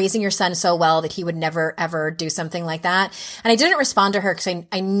raising your son so well that he would never, ever do something like that? And I didn't respond to her because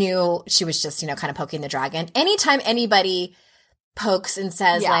I knew she was just, kind of poking the dragon. Anytime anybody pokes and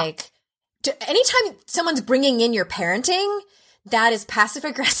says anytime someone's bringing in your parenting, that is passive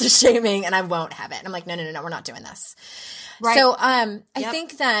aggressive shaming, and I won't have it. And I'm like, no, we're not doing this. Right. So, I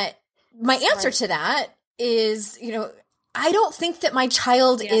think that my answer to that is, I don't think that my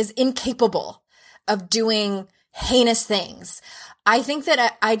child is incapable of doing heinous things. I think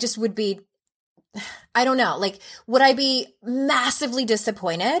that I just would be, I don't know, like, would I be massively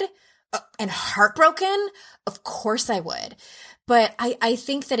disappointed and heartbroken? Of course I would. But I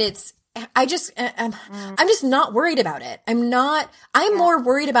think that I'm just not worried about it. I'm more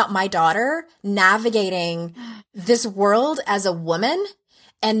worried about my daughter navigating this world as a woman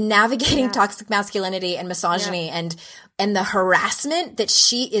and navigating toxic masculinity and misogyny and the harassment that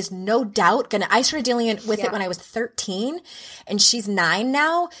she is no doubt I started dealing with it when I was 13 and she's 9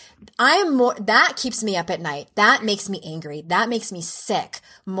 now. That keeps me up at night. That makes me angry. That makes me sick,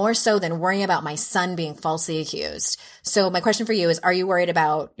 more so than worrying about my son being falsely accused. So my question for you is, are you worried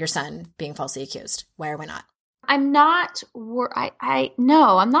about your son being falsely accused? Why or why not? I'm not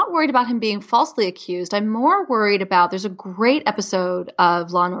I'm not worried about him being falsely accused. I'm more worried about, there's a great episode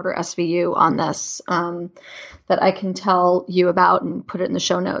of Law & Order SVU on this that I can tell you about and put it in the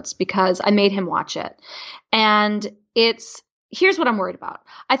show notes because I made him watch it. And here's what I'm worried about.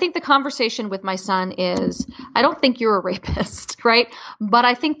 I think the conversation with my son is, I don't think you're a rapist, right? But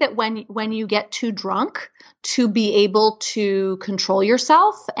I think that when you get too drunk to be able to control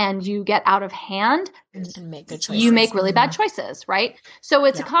yourself and you get out of hand, and make good choices. You make really bad choices, right? So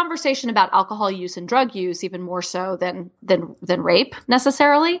it's a conversation about alcohol use and drug use, even more so than rape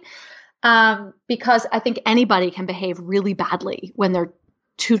necessarily. Because I think anybody can behave really badly when they're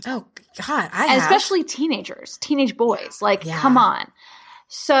too. Oh God, especially teenagers, teenage boys. Like, come on.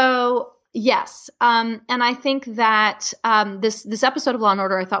 So yes, and I think that this episode of Law &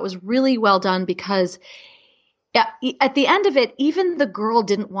 Order I thought was really well done because at the end of it, even the girl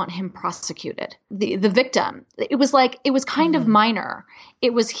didn't want him prosecuted. The victim, it was kind of minor.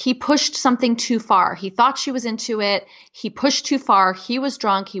 It was, he pushed something too far. He thought she was into it. He pushed too far. He was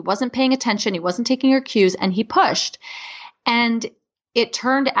drunk. He wasn't paying attention. He wasn't taking her cues, and he pushed. And it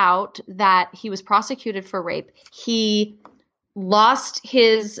turned out that he was prosecuted for rape. He lost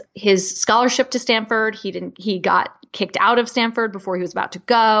his scholarship to Stanford. He got kicked out of Stanford before he was about to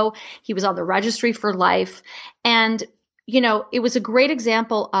go. He was on the registry for life. And, it was a great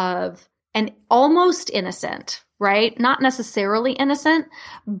example of an almost innocent, right? Not necessarily innocent,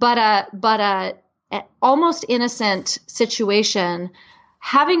 but a almost innocent situation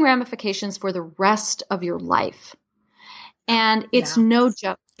having ramifications for the rest of your life. And it's no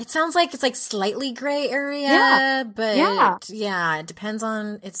joke. It sounds like it's like slightly gray area, but it depends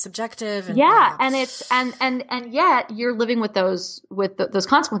on, it's subjective. And and yet you're living with those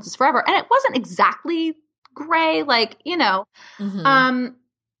consequences forever. And it wasn't exactly gray,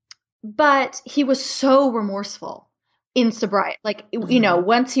 but he was so remorseful in sobriety.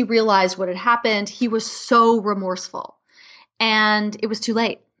 Once he realized what had happened, he was so remorseful, and it was too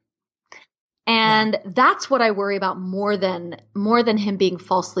late. And that's what I worry about more than him being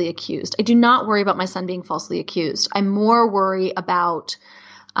falsely accused. I do not worry about my son being falsely accused. I more worry about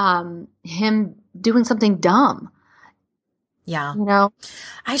him doing something dumb. Yeah.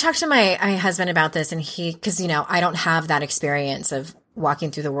 I talked to my husband about this, and because I don't have that experience of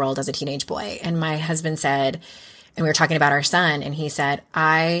walking through the world as a teenage boy. And my husband said, and we were talking about our son, and he said,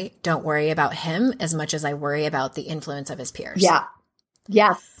 I don't worry about him as much as I worry about the influence of his peers. Yeah.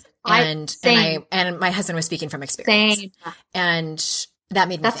 Yes. And my husband was speaking from experience. Same. And that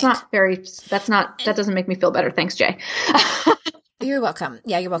made me think. That doesn't make me feel better. Thanks, Jay. You're welcome.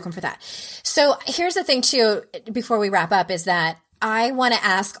 Yeah, you're welcome for that. So here's the thing too, before we wrap up, is that I want to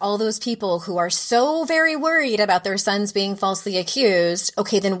ask all those people who are so very worried about their sons being falsely accused.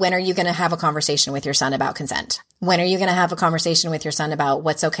 Okay, then when are you going to have a conversation with your son about consent? When are you going to have a conversation with your son about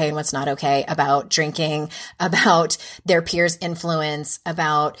what's okay and what's not okay, about drinking, about their peers' influence,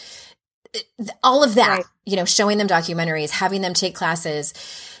 about all of that, showing them documentaries, having them take classes.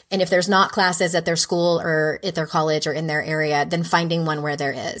 And if there's not classes at their school or at their college or in their area, then finding one where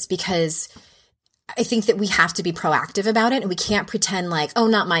there is, because I think that we have to be proactive about it, and we can't pretend like, oh,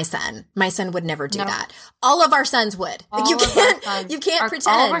 not my son. My son would never do that. All of our sons would. You can't pretend.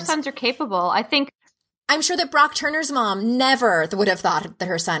 All of our sons are capable. I'm sure that Brock Turner's mom never would have thought that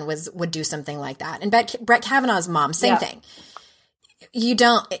her son would do something like that. And Brett Kavanaugh's mom, same thing.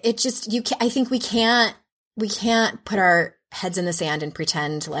 I think we can't put our heads in the sand and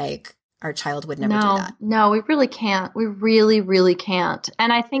pretend like our child would never do that. No, we really can't. We really, really can't.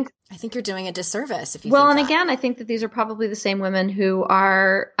 And I think you're doing a disservice if you Well, think and that. Again, I think that these are probably the same women who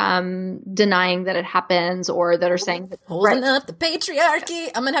are denying that it happens, or that are saying that holding up the patriarchy.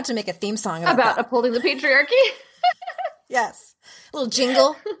 I'm going to have to make a theme song about that. Upholding the patriarchy. Yes. A little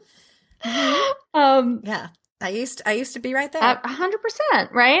jingle. Yeah. I used to be right there.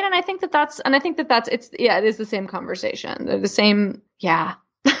 100%, right? And I think that it is the same conversation. They're the same, yeah.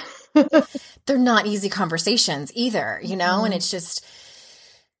 They're not easy conversations either, and it's just,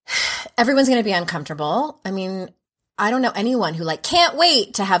 everyone's going to be uncomfortable. I mean, I don't know anyone who can't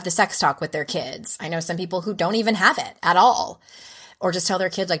wait to have the sex talk with their kids. I know some people who don't even have it at all, or just tell their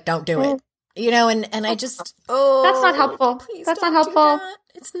kids don't do it, and I just, that's not helpful. Please that's don't not helpful. Do that.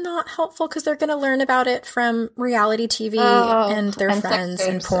 It's not helpful because they're going to learn about it from reality TV and their friends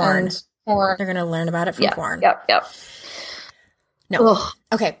and porn. They're going to learn about it from porn. Yep. No. Ugh.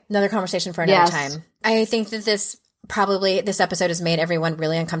 Okay. Another conversation for another time. I think that this episode has made everyone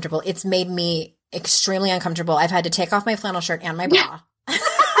really uncomfortable. It's made me extremely uncomfortable. I've had to take off my flannel shirt and my bra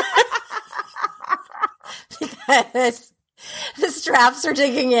because the straps are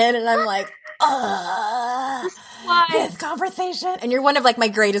digging in, and I'm like, this conversation. And you're one of my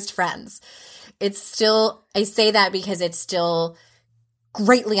greatest friends. It's still, I say that because it's still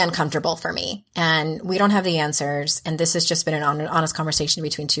greatly uncomfortable for me, and we don't have the answers. And this has just been an honest conversation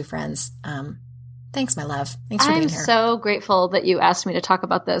between two friends. Thanks, my love. Thanks for being here. I'm so grateful that you asked me to talk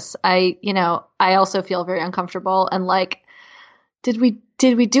about this. I also feel very uncomfortable, and did we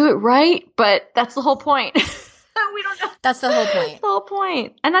do it right? But that's the whole point. We don't know. That's the whole point. That's the whole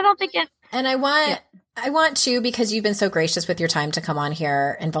point. And I don't think it. And I want to, because you've been so gracious with your time to come on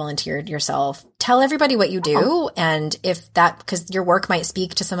here and volunteered yourself, tell everybody what you do. And because your work might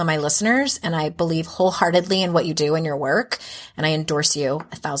speak to some of my listeners, and I believe wholeheartedly in what you do in your work, and I endorse you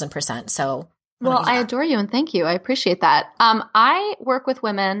 1,000%. So. Well, I adore you, and thank you. I appreciate that. I work with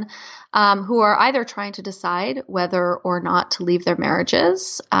women who are either trying to decide whether or not to leave their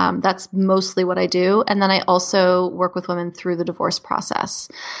marriages. That's mostly what I do. And then I also work with women through the divorce process,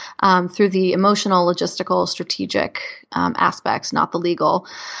 through the emotional, logistical, strategic aspects, not the legal.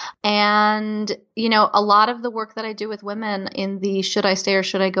 And, a lot of the work that I do with women in the should I stay or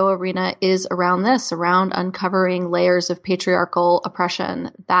should I go arena is around this, around uncovering layers of patriarchal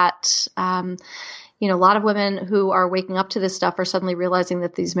oppression that a lot of women who are waking up to this stuff are suddenly realizing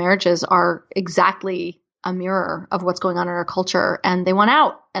that these marriages are exactly a mirror of what's going on in our culture, and they want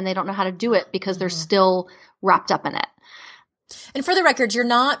out and they don't know how to do it because they're still wrapped up in it. And for the record, you're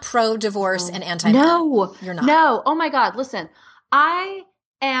not pro-divorce and anti-man. No, you're not. No. Oh my God. Listen, I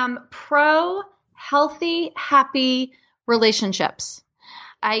am pro healthy, happy relationships.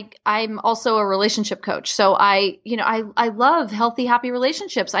 I'm also a relationship coach. So I love healthy, happy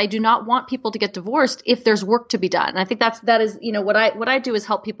relationships. I do not want people to get divorced if there's work to be done. And I think that is, what I do is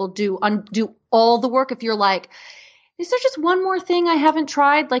help people do all the work. If you're like, is there just one more thing I haven't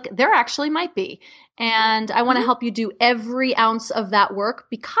tried? Like, there actually might be. And I want to help you do every ounce of that work,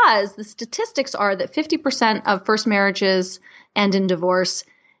 because the statistics are that 50% of first marriages end in divorce,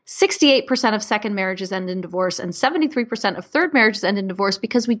 68% of second marriages end in divorce, and 73% of third marriages end in divorce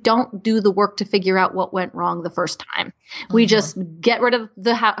because we don't do the work to figure out what went wrong the first time. We just get rid of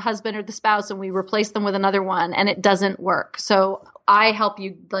the husband or the spouse and we replace them with another one, and it doesn't work. So I help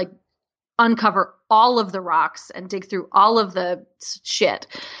you uncover all of the rocks and dig through all of the shit,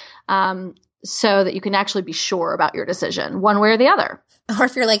 so that you can actually be sure about your decision one way or the other. Or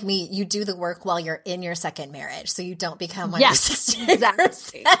if you're like me, you do the work while you're in your second marriage, so you don't become one yes, of the 68%.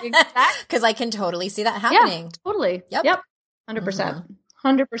 Exactly. Because I can totally see that happening. Yeah, totally. Yep. 100%.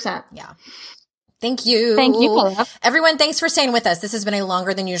 100%. Yeah. Thank you. Thank you, Paula. Everyone, thanks for staying with us. This has been a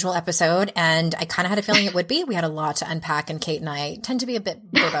longer than usual episode, and I kind of had a feeling it would be. We had a lot to unpack, and Kate and I tend to be a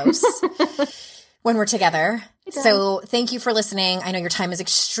bit verbose when we're together. So thank you for listening. I know your time is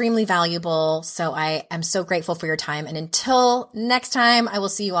extremely valuable, so I am so grateful for your time. And until next time, I will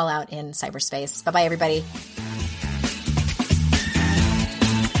see you all out in cyberspace. Bye-bye, everybody.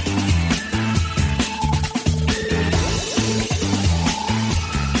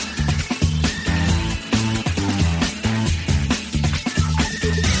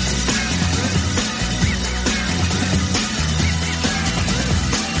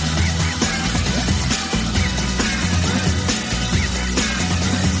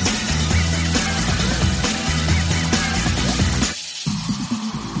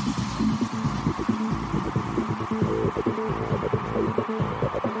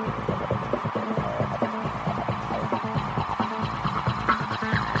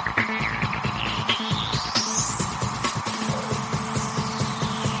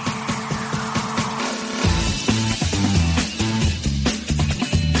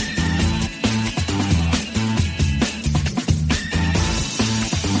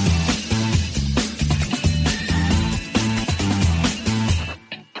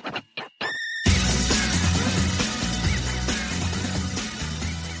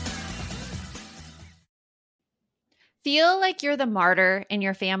 Feel like you're the martyr in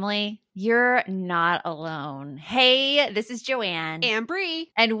your family? You're not alone. Hey, this is Joanne. And Bree.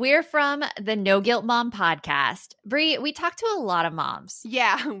 And we're from the No Guilt Mom podcast. Bree, we talk to a lot of moms.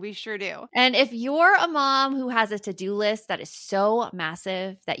 Yeah, we sure do. And if you're a mom who has a to-do list that is so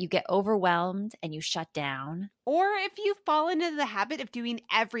massive that you get overwhelmed and you shut down, or if you've fallen into the habit of doing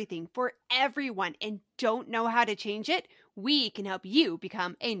everything for everyone and don't know how to change it, we can help you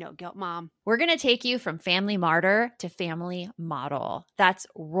become a no-guilt mom. we're going to take you from family martyr to family model. That's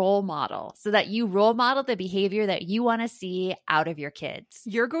role model, so that you role model the behavior that you want to see out of your kids.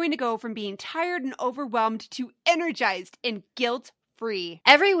 You're going to go from being tired and overwhelmed to energized and guilt-free.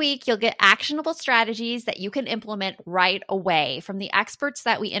 Every week, you'll get actionable strategies that you can implement right away from the experts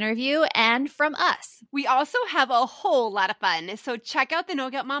that we interview and from us. We also have a whole lot of fun, so check out the No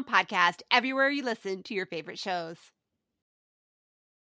Guilt Mom podcast everywhere you listen to your favorite shows.